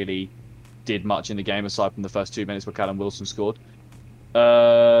never really did much in the game aside from the first 2 minutes where Callum Wilson scored.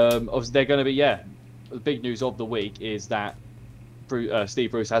 Obviously, they're going to be the big news of the week is that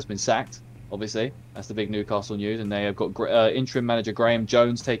Steve Bruce has been sacked. Obviously, that's the big Newcastle news, and they have got interim manager Graham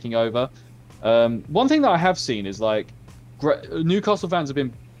Jones taking over. One thing that I have seen is Newcastle fans have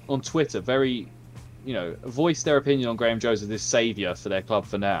been on Twitter very, voiced their opinion on Graham Jones as this saviour for their club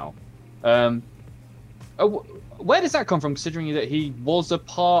for now. Where does that come from, considering that he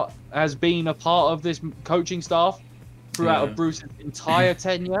has been a part of this coaching staff throughout Bruce's entire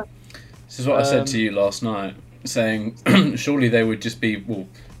tenure? This is what I said to you last night, saying surely they would just be,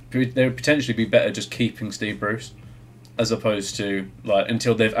 they would potentially be better just keeping Steve Bruce as opposed to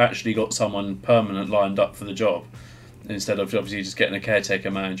until they've actually got someone permanent lined up for the job, instead of obviously just getting a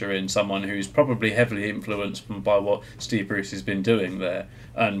caretaker manager in, someone who's probably heavily influenced by what Steve Bruce has been doing there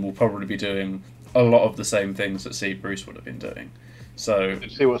and will probably be doing a lot of the same things that Steve Bruce would have been doing. So did you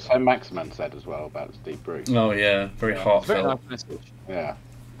see what Sam Maximan said as well about Steve Bruce? Oh yeah, very heartfelt. Very nice message. Yeah,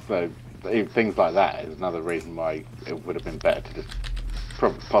 so things like that is another reason why it would have been better to just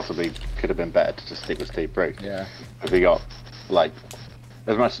possibly could have been better to just stick with Steve Bruce. Yeah, if he got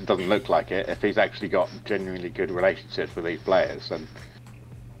as much as it doesn't look like it, if he's actually got genuinely good relationships with these players, and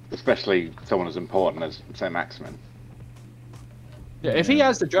especially someone as important as Sam Maximan. Yeah, if he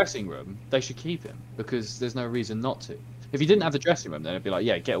has the dressing room, they should keep him because there's no reason not to. If he didn't have the dressing room, then it'd be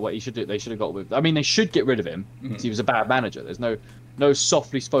get what he should do. They should have got with. I mean, they should get rid of him because he was a bad manager. There's no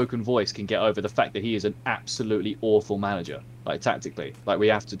softly spoken voice can get over the fact that he is an absolutely awful manager. Tactically, we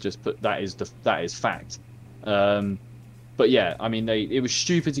have to just put that is fact. But yeah, I mean, it was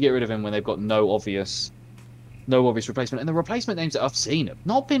stupid to get rid of him when they've got no obvious replacement. And the replacement names that I've seen have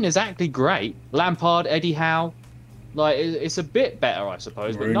not been exactly great. Lampard, Eddie Howe, it's a bit better, I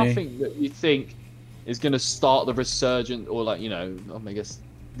suppose, Rooney. But nothing that you think is going to start the resurgence or I guess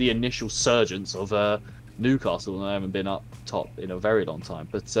the initial surgence of Newcastle, and they haven't been up top in a very long time.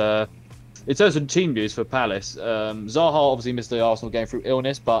 But in terms of team news for Palace, Zaha obviously missed the Arsenal game through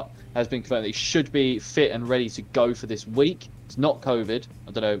illness, but has been confirmed that he should be fit and ready to go for this week. It's not COVID.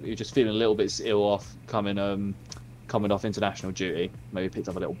 I don't know. He's just feeling a little bit ill off coming off international duty. Maybe picked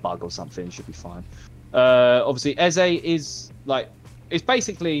up a little bug or something. Should be fine. Obviously, Eze is like, it's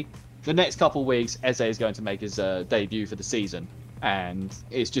basically the next couple of weeks. Eze is going to make his debut for the season, and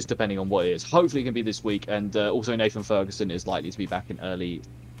it's just depending on what it is. Hopefully, it can be this week. And also, Nathan Ferguson is likely to be back in early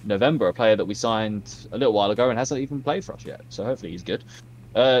November, a player that we signed a little while ago and hasn't even played for us yet. So hopefully, he's good.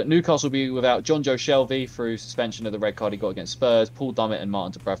 Newcastle will be without John Joe Shelby through suspension of the red card he got against Spurs. Paul Dummett and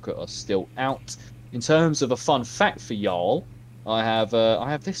Martin Dubravka are still out. In terms of a fun fact for y'all, I have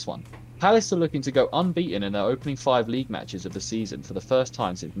this one. Palace are looking to go unbeaten in their opening 5 league matches of the season for the first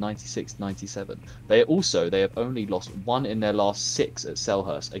time since 96-97. They have only lost 1 in their last 6 at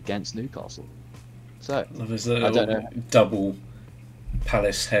Selhurst against Newcastle. So there's I don't know. Double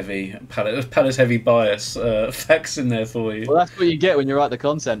Palace heavy bias facts in there for you. Well, that's what you get when you write the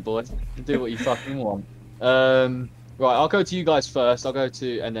content, boys. You do what you fucking want. Right, I'll go to you guys first.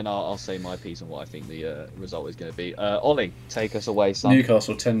 And then I'll say my piece on what I think the result is going to be. Ollie, take us away, son.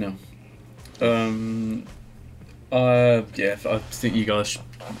 Newcastle 10-0. Yeah, I think you guys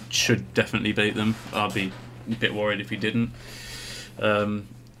should definitely beat them. I'd be a bit worried if you didn't.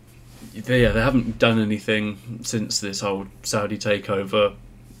 They haven't done anything since this whole Saudi takeover,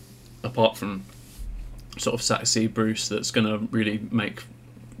 apart from sort of Saxey Bruce, that's going to really make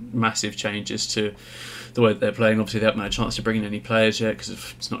massive changes to the way that they're playing. Obviously, they haven't had a chance to bring in any players yet because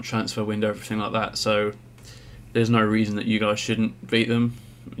it's not a transfer window, everything like that. So there's no reason that you guys shouldn't beat them.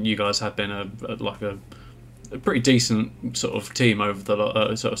 You guys have been a pretty decent sort of team over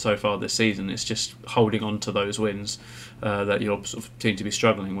the so far this season. It's just holding on to those wins that you're sort of seem to be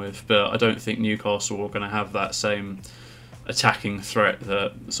struggling with. But I don't think Newcastle are going to have that same attacking threat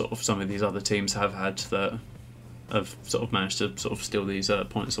that sort of some of these other teams have had that have sort of managed to sort of steal these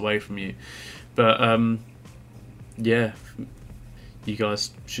points away from you. But yeah, you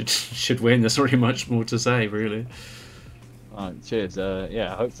guys should win. There's not really much more to say, really. All right, cheers.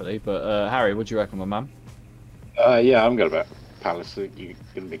 Yeah, hopefully. But Harry, what do you reckon, my man? Yeah, I'm going to bet Palace. You're going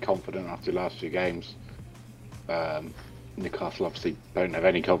to be confident after the last 2 games. Newcastle obviously don't have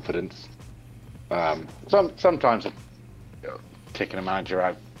any confidence. Sometimes kicking a manager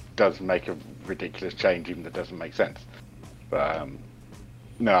out does make a ridiculous change, even that doesn't make sense. But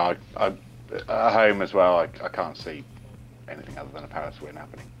no, I at home as well, I can't see anything other than a Palace win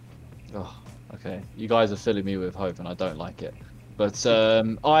happening. Oh, okay. You guys are filling me with hope, and I don't like it. But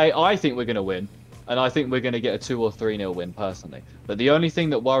I think we're going to win. And I think we're going to get a 2 or 3-0 win personally. But the only thing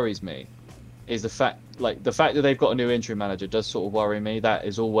that worries me is the fact that they've got a new interim manager does sort of worry me. That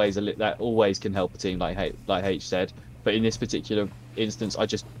is always that always can help a team, like H said. But in this particular instance, I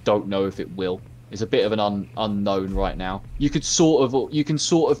just don't know if it will. It's a bit of an unknown right now. You can sort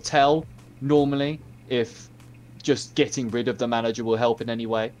of tell normally if just getting rid of the manager will help in any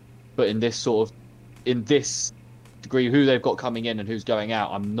way. But in this degree, who they've got coming in and who's going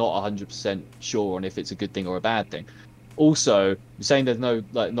out, I'm not 100% sure on if it's a good thing or a bad thing. Also, saying there's no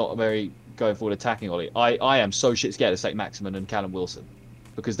not very going forward attacking Ollie, I am so shit scared of St. Maximin and Callum Wilson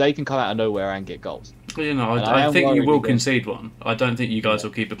because they can come out of nowhere and get goals. Well, you know, I think you will concede one. I don't think you guys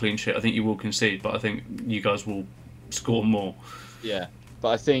will keep a clean sheet. I think you will concede, but I think you guys will score more. Yeah, but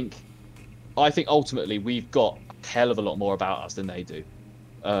I think ultimately we've got a hell of a lot more about us than they do,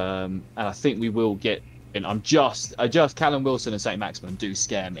 and I think we will get. And I just Callum Wilson and St. Maximin do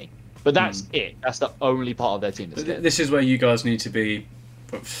scare me, but that's it. That's the only part of their team that's scared. This is where you guys need to be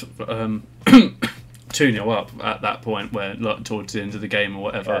 2-0 up at that point, where towards the end of the game or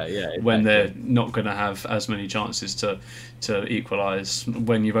whatever, exactly. When they're not going to have as many chances to equalise.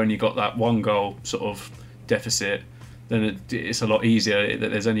 When you've only got that 1 goal sort of deficit, then it's a lot easier.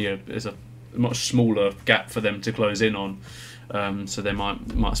 There's a much smaller gap for them to close in on, so they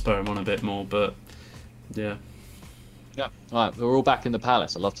might spur them on a bit more, but. Yeah. All right, we're all back in the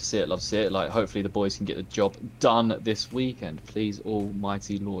Palace. I love to see it. Like, hopefully the boys can get the job done this weekend. Please,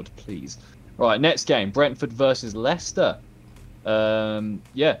 almighty Lord, please. All right, next game, Brentford versus Leicester.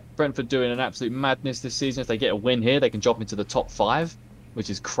 Brentford doing an absolute madness this season. If they get a win here, they can jump into the top 5, which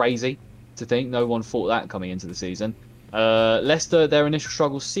is crazy to think. No one thought that coming into the season. Leicester, their initial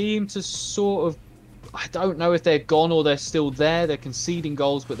struggles seem to sort of, I don't know if they're gone or they're still there. They're conceding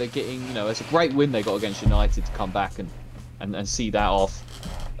goals, but they're getting, it's a great win they got against United to come back and see that off.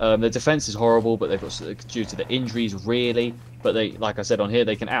 Their defence is horrible, but they've got due to the injuries, really. But they, like I said on here,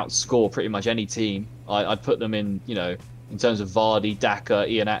 they can outscore pretty much any team. I'd put them in, in terms of Vardy, Daka,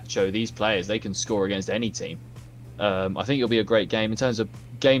 Iheanacho, these players, they can score against any team. I think it'll be a great game. In terms of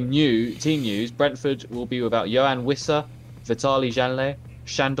team news. Brentford will be without Johan Wissa, Vitaly Janle,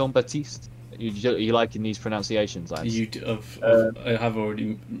 Shandon Baptiste. You liking these pronunciations, lads? I have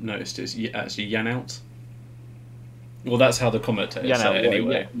already noticed it's actually Janelt. Well, that's how the commentators say it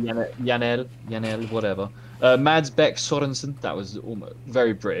anyway. Janel, whatever. Mads Beck Sorensen, that was almost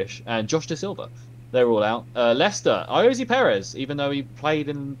very British, and Josh Da Silva. They're all out. Leicester, Iosi Perez, even though he played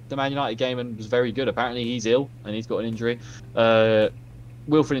in the Man United game and was very good, apparently he's ill and he's got an injury.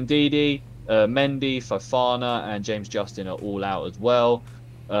 Wilfred Ndidi, Mendy, Fofana, and James Justin are all out as well.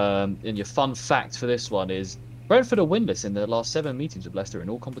 And your fun fact for this one is Brentford are winless in their last 7 meetings with Leicester in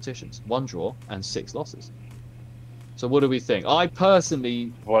all competitions. 1 draw and 6 losses. So what do we think? I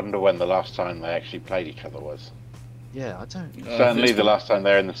personally wonder when the last time they actually played each other was. Yeah, I don't. Certainly, the last time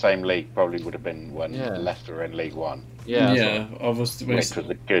they're in the same league probably would have been when Leicester were in League One. Yeah, which was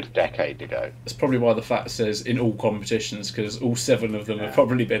a good decade ago. That's probably why the fact says in all competitions, because all 7 of them have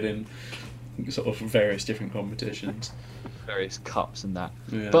probably been in sort of various different competitions, various cups and that.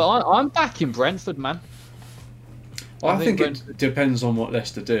 Yeah. But I'm back in Brentford, man. I think it depends on what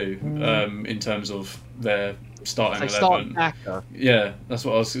Leicester do in terms of their starting 11. Daka. Yeah, that's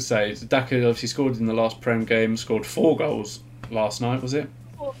what I was going to say. Daka obviously scored in the last Prem game, scored 4 goals last night, was it?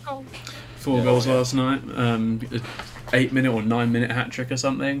 4 goals. 4 goals last night. 8-minute or 9-minute hat-trick or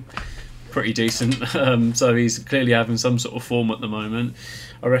something. Pretty decent. So he's clearly having some sort of form at the moment.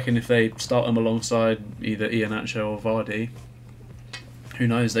 I reckon if they start him alongside either Iheanacho or Vardy, who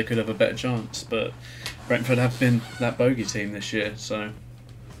knows, they could have a better chance. But Brentford have been that bogey team this year, so...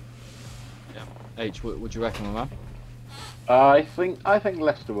 H, what do you reckon, my man? I think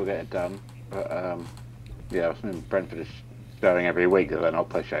Leicester will get it done, but I mean Brentford is showing every week that they're not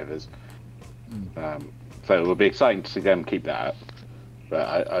pushovers. So it will be exciting to see them keep that up.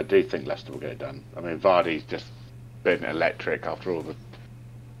 But I do think Leicester will get it done. I mean, Vardy's just been electric after all the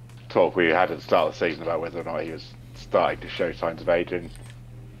talk we had at the start of the season about whether or not he was starting to show signs of aging.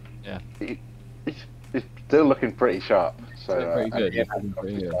 Yeah, he's still looking pretty sharp. So pretty good.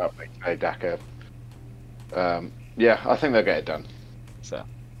 Yeah, Daka. I think they'll get it done. So,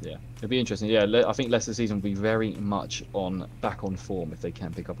 yeah, it'll be interesting. Yeah, I think Leicester season will be very much back on form if they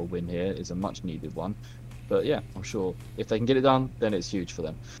can pick up a win here. It's a much needed one. But yeah, I'm sure if they can get it done, then it's huge for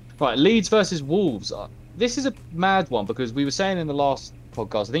them. Right, Leeds versus Wolves. This is a mad one because we were saying in the last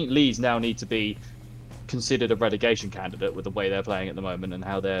podcast, I think Leeds now need to be considered a relegation candidate with the way they're playing at the moment and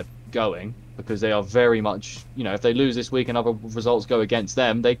how they're going, because they are very much, if they lose this week and other results go against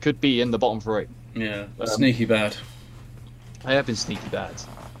them, they could be in the bottom 3. Yeah, sneaky bad. They have been sneaky bad.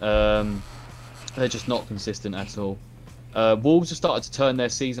 They're just not consistent at all. Wolves have started to turn their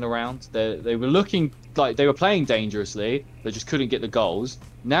season around. They were looking like they were playing dangerously. They just couldn't get the goals.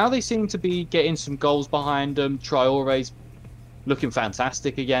 Now they seem to be getting some goals behind them. Traore's looking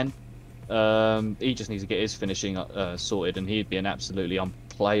fantastic again. He just needs to get his finishing sorted, and he'd be an absolutely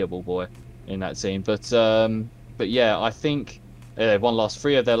unplayable boy in that team. But yeah, I think they've won last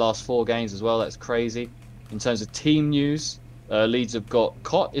 3 of their last 4 games as well. That's crazy. In terms of team news, Leeds have got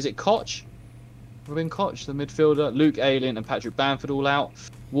Koch? Robin Koch, the midfielder, Luke Ayling and Patrick Bamford all out.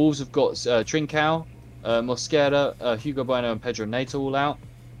 Wolves have got Trincao, Mosquera, Hugo Bueno and Pedro Neto all out.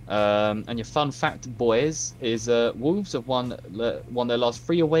 And your fun fact, boys, is Wolves have won their last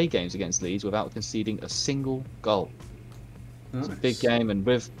 3 away games against Leeds without conceding a single goal. Nice. It's a big game, and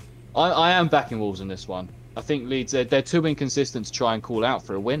I am backing Wolves in this one. I think Leeds they're too inconsistent to try and call out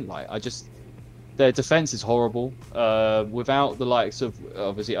for a win. Their defence is horrible. Without the likes of,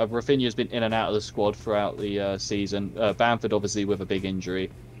 obviously, Rafinha's been in and out of the squad throughout the season. Bamford, obviously, with a big injury.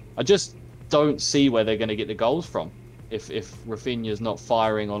 I just don't see where they're going to get the goals from if Rafinha's not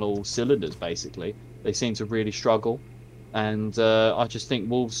firing on all cylinders, basically. They seem to really struggle. And I just think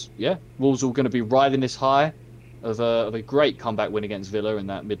Wolves are going to be riding this high of a great comeback win against Villa in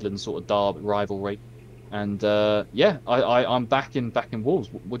that Midland sort of derby rivalry. And I'm backing Wolves.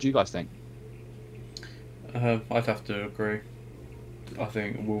 What do you guys think? I'd have to agree. I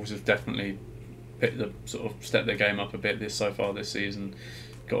think Wolves have definitely stepped their game up a bit so far this season.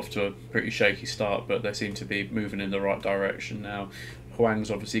 Got off to a pretty shaky start, but they seem to be moving in the right direction now. Hwang's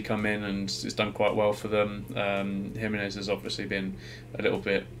obviously come in and has done quite well for them. Jimenez has obviously been a little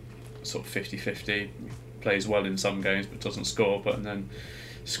bit sort of 50-50. Plays well in some games but doesn't score, and then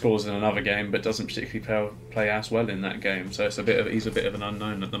scores in another game but doesn't particularly play as well in that game. So he's a bit of an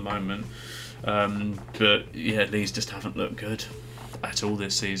unknown at the moment. But yeah, Leeds just haven't looked good at all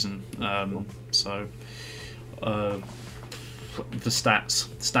this season. The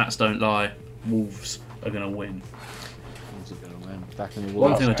stats don't lie. Wolves are going to win. Wolves are going to win. Back in the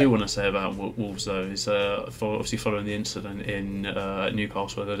One thing I do want to say about Wolves, though, is obviously following the incident in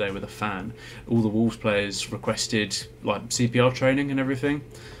Newcastle the other day with a fan, all the Wolves players requested like CPR training and everything,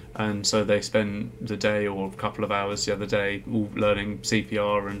 and so they spent the day or a couple of hours the other day all learning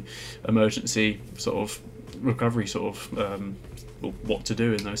CPR and emergency sort of recovery what to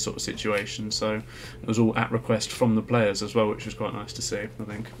do in those sort of situations. So it was all at request from the players as well, which was quite nice to see. I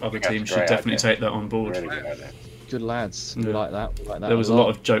think other teams should definitely take that on board. Really good idea. Good lads. We like that. There was a lot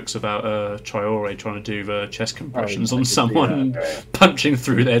of jokes about Traore trying to do the chest compressions on someone punching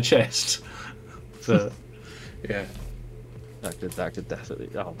through their chest. So, yeah. That could definitely.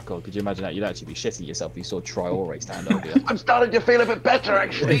 Oh god, could you imagine that? You'd actually be shitting yourself if you saw Traore stand over you. I'm starting to feel a bit better,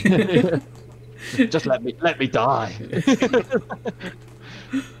 actually. Just let me die.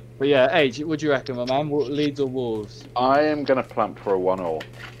 But yeah, Age, what do you reckon, my man? Leeds or Wolves? I am going to plump for a 1-1.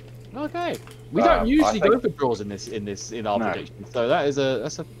 Okay. We don't usually go for draws in our predictions, so that's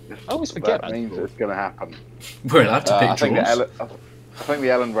a. I always forget that means it's going to happen. We're allowed to pick draws. I think the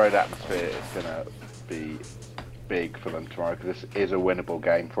Ellen Road atmosphere is going to be big for them tomorrow because this is a winnable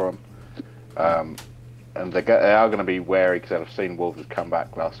game for them, and they are going to be wary because they've seen Wolves come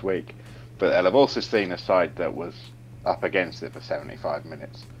back last week, but they've also seen a side that was up against it for 75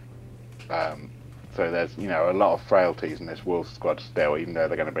 minutes. So there's a lot of frailties in this Wolves squad still, even though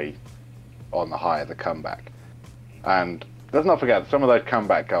they're going to be on the high of the comeback. And let's not forget some of those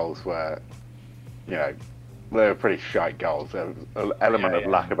comeback goals were, they were pretty shite goals. There was an element of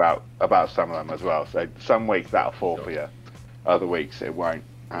luck about some of them as well. So some weeks that'll fall for you, other weeks it won't.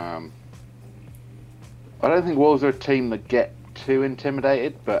 I don't think Wolves are a team that get too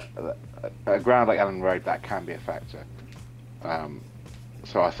intimidated, but at a ground like Ellen Road that can be a factor.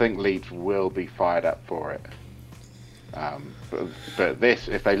 So I think Leeds will be fired up for it. But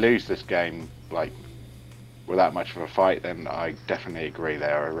if they lose this game like without much of a fight, then I definitely agree they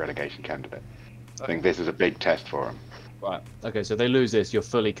are a relegation candidate. I think this is a big test for them. Right. Okay. So if they lose this, you're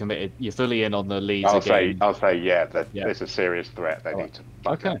fully committed. You're fully in on the Leeds. I'll say it's a serious threat. They need to.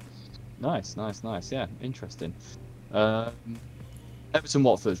 Okay. Nice. Yeah. Interesting. Everton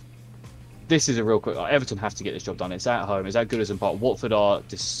Watford. This is a real quick. Everton have to get this job done. It's at home. It's at Goodison Park. Watford are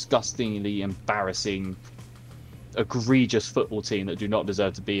disgustingly embarrassing, egregious football team that do not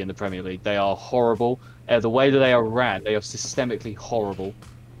deserve to be in the Premier League. They are horrible. The way that they are ran, they are systemically horrible.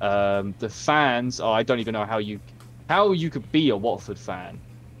 The fans, I don't even know how you could be a Watford fan.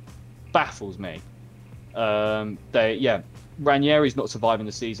 Baffles me. Ranieri's not surviving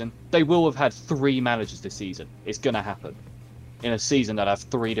the season. They will have had 3 managers this season. It's gonna happen. In a season that have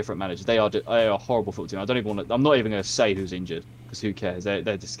 3 different managers, they are a horrible football team. I don't even want to. I'm not even going to say who's injured because who cares?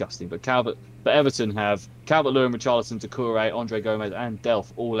 They're disgusting. But Everton have Calvert-Lewin, Richarlison, Doucouré, Andre Gomez, and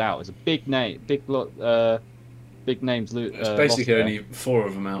Delph all out. It's a big name, big names. It's basically only 4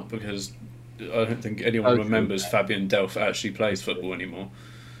 of them out because I don't think anyone remembers Fabian Delph actually plays football anymore.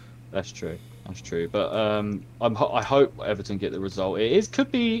 That's true. But I hope Everton get the result.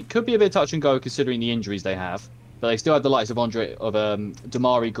 Could be a bit touch and go considering the injuries they have. But they still have the likes of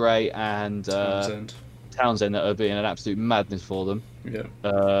Damari Gray and Townsend that are being an absolute madness for them. Yeah.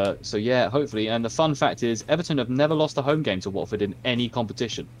 So yeah, hopefully. And the fun fact is, Everton have never lost a home game to Watford in any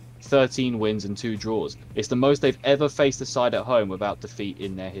competition. 13 wins and 2 draws. It's the most they've ever faced a side at home without defeat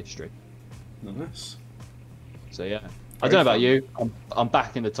in their history. Nice. So yeah, I don't know about you. I'm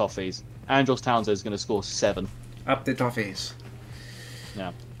back in the Toffees. Andros Townsend is going to score 7. Up the Toffees.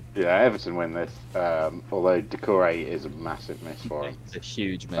 Yeah. Yeah, Everton win this. Although Doucouré is a massive miss for him. It's a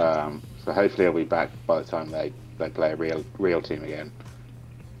huge miss. So hopefully he'll be back by the time they play a real team again.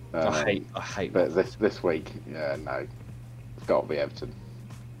 I hate. But this week, no, it's got to be Everton.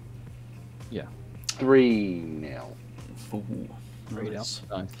 Yeah. 3-0. 3-0. Nice.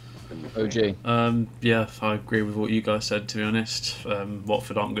 OG. Yeah, I agree with what you guys said. To be honest,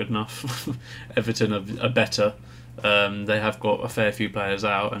 Watford aren't good enough. Everton are better. They have got a fair few players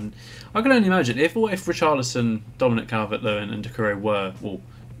out, and I can only imagine if Richarlison, Dominic Calvert-Lewin, and Doucouré were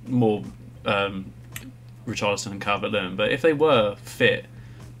more Richarlison and Calvert-Lewin, but if they were fit,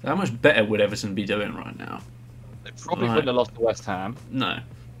 how much better would Everton be doing right now? They probably wouldn't have lost to West Ham. No.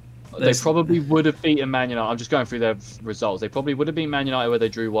 They probably would have beaten Man United. I'm just going through their results. They probably would have beaten Man United where they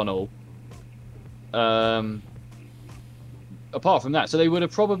drew 1-1. Apart from that, so they would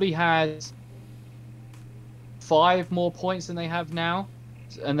have probably had 5 more points than they have now,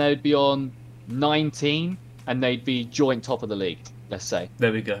 and they'd be on 19, and they'd be joint top of the league, let's say.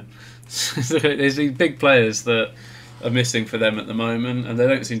 There we go. There's these big players that are missing for them at the moment, and they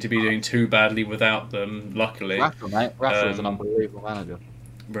don't seem to be doing too badly without them, luckily. Rafa, mate. Rafa is an unbelievable manager.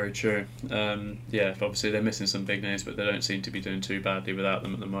 Very true. Yeah, obviously they're missing some big names, but they don't seem to be doing too badly without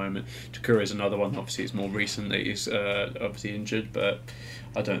them at the moment. Takura is another one. Obviously, it's more recent that he's obviously injured, but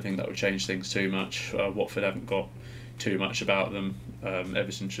I don't think that will change things too much. Watford haven't got too much about them.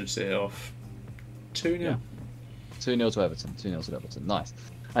 Everton should see it off 2-0. Yeah. 2-0 to Everton. 2-0 to Everton. Nice.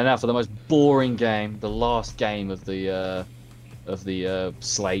 And now for the most boring game, the last game of the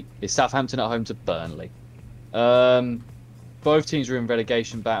slate is Southampton at home to Burnley. Both teams are in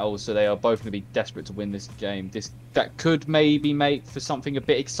relegation battles, so they are both going to be desperate to win this game. That could maybe make for something a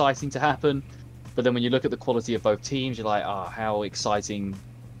bit exciting to happen, but then when you look at the quality of both teams, you're like, how exciting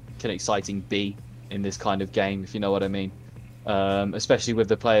can exciting be in this kind of game, if you know what I mean? Especially with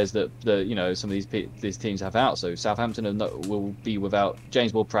the players that some of these teams have out. So Southampton will be without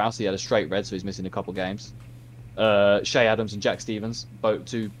James Ward-Prowse. He had a straight red, so he's missing a couple games. Shea Adams and Jack Stevens, both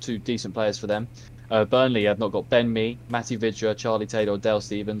two decent players for them. Burnley have not got Ben Mee, Matty Vidra, Charlie Taylor, or Dale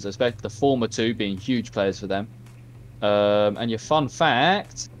Stevens, especially the former two being huge players for them. And your fun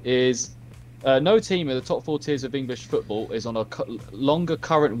fact is no team in the top 4 tiers of English football is on a longer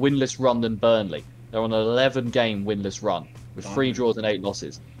current winless run than Burnley. They're on an 11-game winless run with 3 draws and 8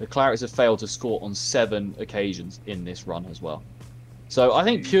 losses. The Clarets have failed to score on 7 occasions in this run as well. So I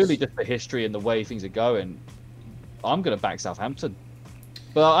think purely just for history and the way things are going, I'm going to back Southampton.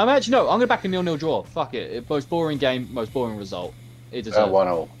 But I'm actually, no, I'm going to back a 0-0 draw. Fuck it. Most boring game, most boring result. It deserves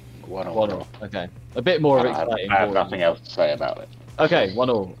 1-1. 1-1. Okay. A bit more exciting. I have nothing else to say about it. Okay,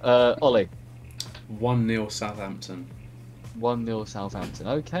 1-1. Ollie. 1-0 Southampton. 1-0 Southampton.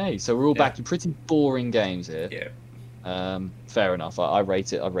 Okay, so we're all back in pretty boring games here. Yeah. Fair enough. I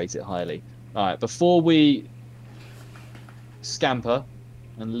rate it highly. All right, before we scamper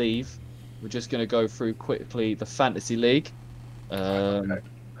and leave, we're just going to go through quickly the Fantasy League. Okay.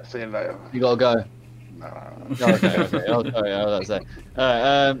 See you later. You gotta go. No. Okay. All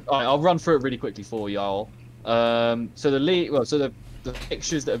right, I'll run through it really quickly for y'all. So the league, the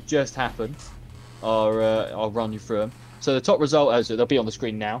fixtures that have just happened are I'll run you through them. So the top result, so they'll be on the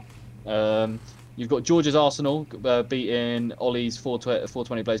screen now. You've got George's Arsenal beating Ollie's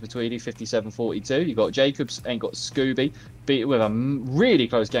 420 Blaze Matuidi 57-42. You've got Jacobs and got Scooby beat with a really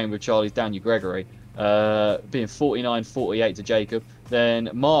close game with Charlie's Daniel Gregory. Being 49-48 to Jacob. Then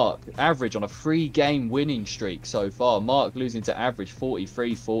Mark, average on a 3-game winning streak so far. Mark losing to average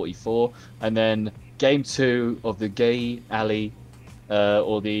 43-44. And then game 2 of the Gay Alley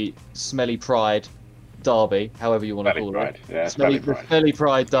or the Smelly Pride Derby, however you want to call it. Yeah, Smelly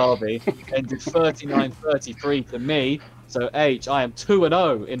Pride Derby ended 39-33 to me. So H, I am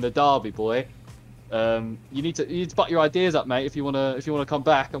 2-0 in the Derby, boy. You need to butt your ideas up, mate. If you wanna come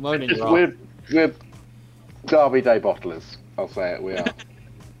back, I'm owning you. We're Derby Day bottlers. I'll say it. We are.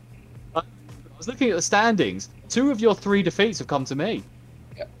 I was looking at the standings. 2 of your 3 defeats have come to me,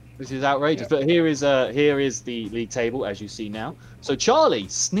 which is outrageous. But here is the league table as you see now. So Charlie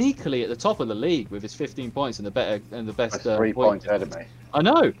sneakily at the top of the league with his 15 points and the best. That's 3 points ahead of me. I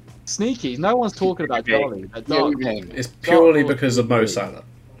know, sneaky. No one's talking about Charlie. It's purely because of Mo Salah.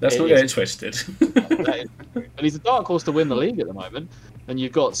 Let's not get it twisted. But he's a dark horse to win the league at the moment. And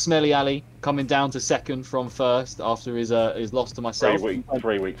you've got Smelly Ali coming down to second from first after his loss to myself.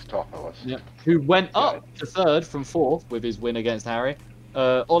 3 weeks top I was. Yeah. Who went up to third from fourth with his win against Harry.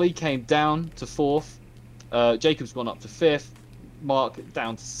 Ollie came down to fourth. Jacob's gone up to fifth. Mark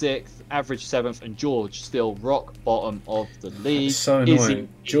down to sixth. Average seventh. And George still rock bottom of the league. That's so annoying.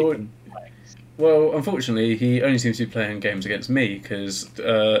 George. Well, unfortunately, he only seems to be playing games against me because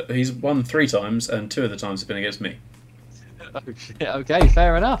he's won 3 times and 2 of the times have been against me. Okay,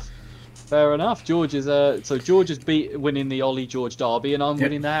 fair enough. George is winning the Ollie George derby, and I'm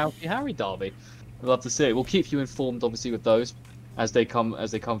winning the Harry derby. I'd love to see it. We'll keep you informed, obviously, with those as they come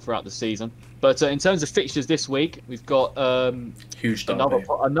throughout the season. But in terms of fixtures this week, we've got huge derby.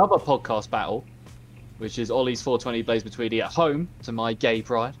 another podcast battle, which is Ollie's 420 Blaze Matuidi at home to my Gay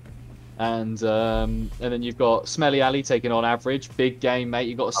Pride. And then you've got Smelly Ali taking on Average. Big game, mate.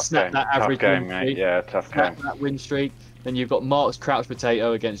 You've got to snap that Average win streak. Yeah, tough game. That win streak. Then you've got Mark's Crouch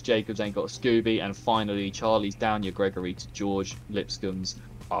Potato against Jacobs, and you've got Scooby. And finally, Charlie's Daniel Gregory to George Lipscomb's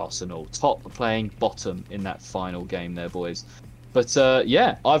Arsenal. Top playing bottom in that final game there, boys. But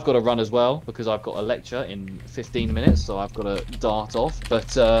I've got to run as well because I've got a lecture in 15 minutes, so I've got to dart off.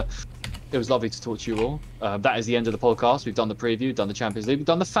 But it was lovely to talk to you all. That is the end of the podcast. We've done the preview, done the Champions League, we've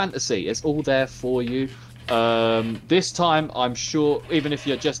done the fantasy. It's all there for you. This time, I'm sure, even if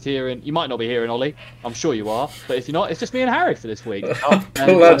you're just hearing, you might not be hearing Ollie. I'm sure you are. But if you're not, it's just me and Harry for this week.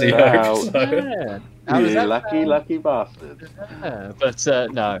 Bloody hope so. Yeah. You lucky bastard. Yeah. But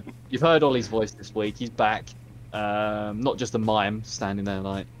no, you've heard Ollie's voice this week. He's back. Not just a mime standing there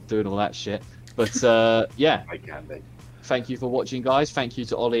like doing all that shit. But yeah, I can be. thank you for watching, guys. Thank you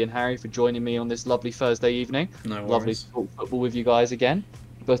to Ollie and Harry for joining me on this lovely Thursday evening. No Lovely worries. to talk football with you guys again.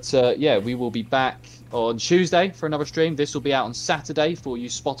 But yeah, we will be back on Tuesday for another stream. This will be out on Saturday for you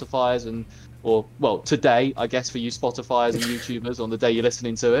Spotifyers or well, today, I guess, for you Spotifyers and YouTubers on the day you're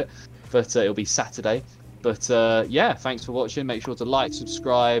listening to it. But it'll be Saturday. But yeah, thanks for watching. Make sure to like,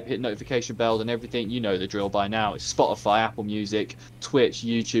 subscribe, hit notification bells and everything. You know the drill by now. It's Spotify, Apple Music, Twitch,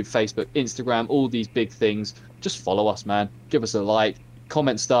 YouTube, Facebook, Instagram, all these big things. Just follow us, man. Give us a like,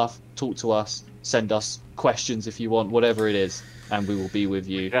 comment stuff, talk to us, send us questions if you want, whatever it is. And we will be with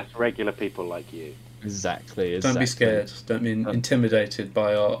you. Just regular people like you. Exactly. Don't be scared. Don't be intimidated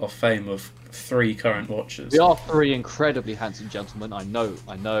by our fame of 3 current watchers. We are 3 incredibly handsome gentlemen. I know.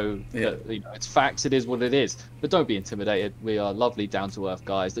 Yeah. That, you know, it's facts. It is what it is. But don't be intimidated. We are lovely, down-to-earth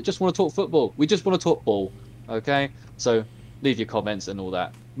guys that just want to talk football. We just want to talk ball. Okay? So leave your comments and all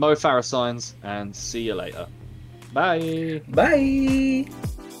that. Mo Farah signs, and see you later. Bye. Bye.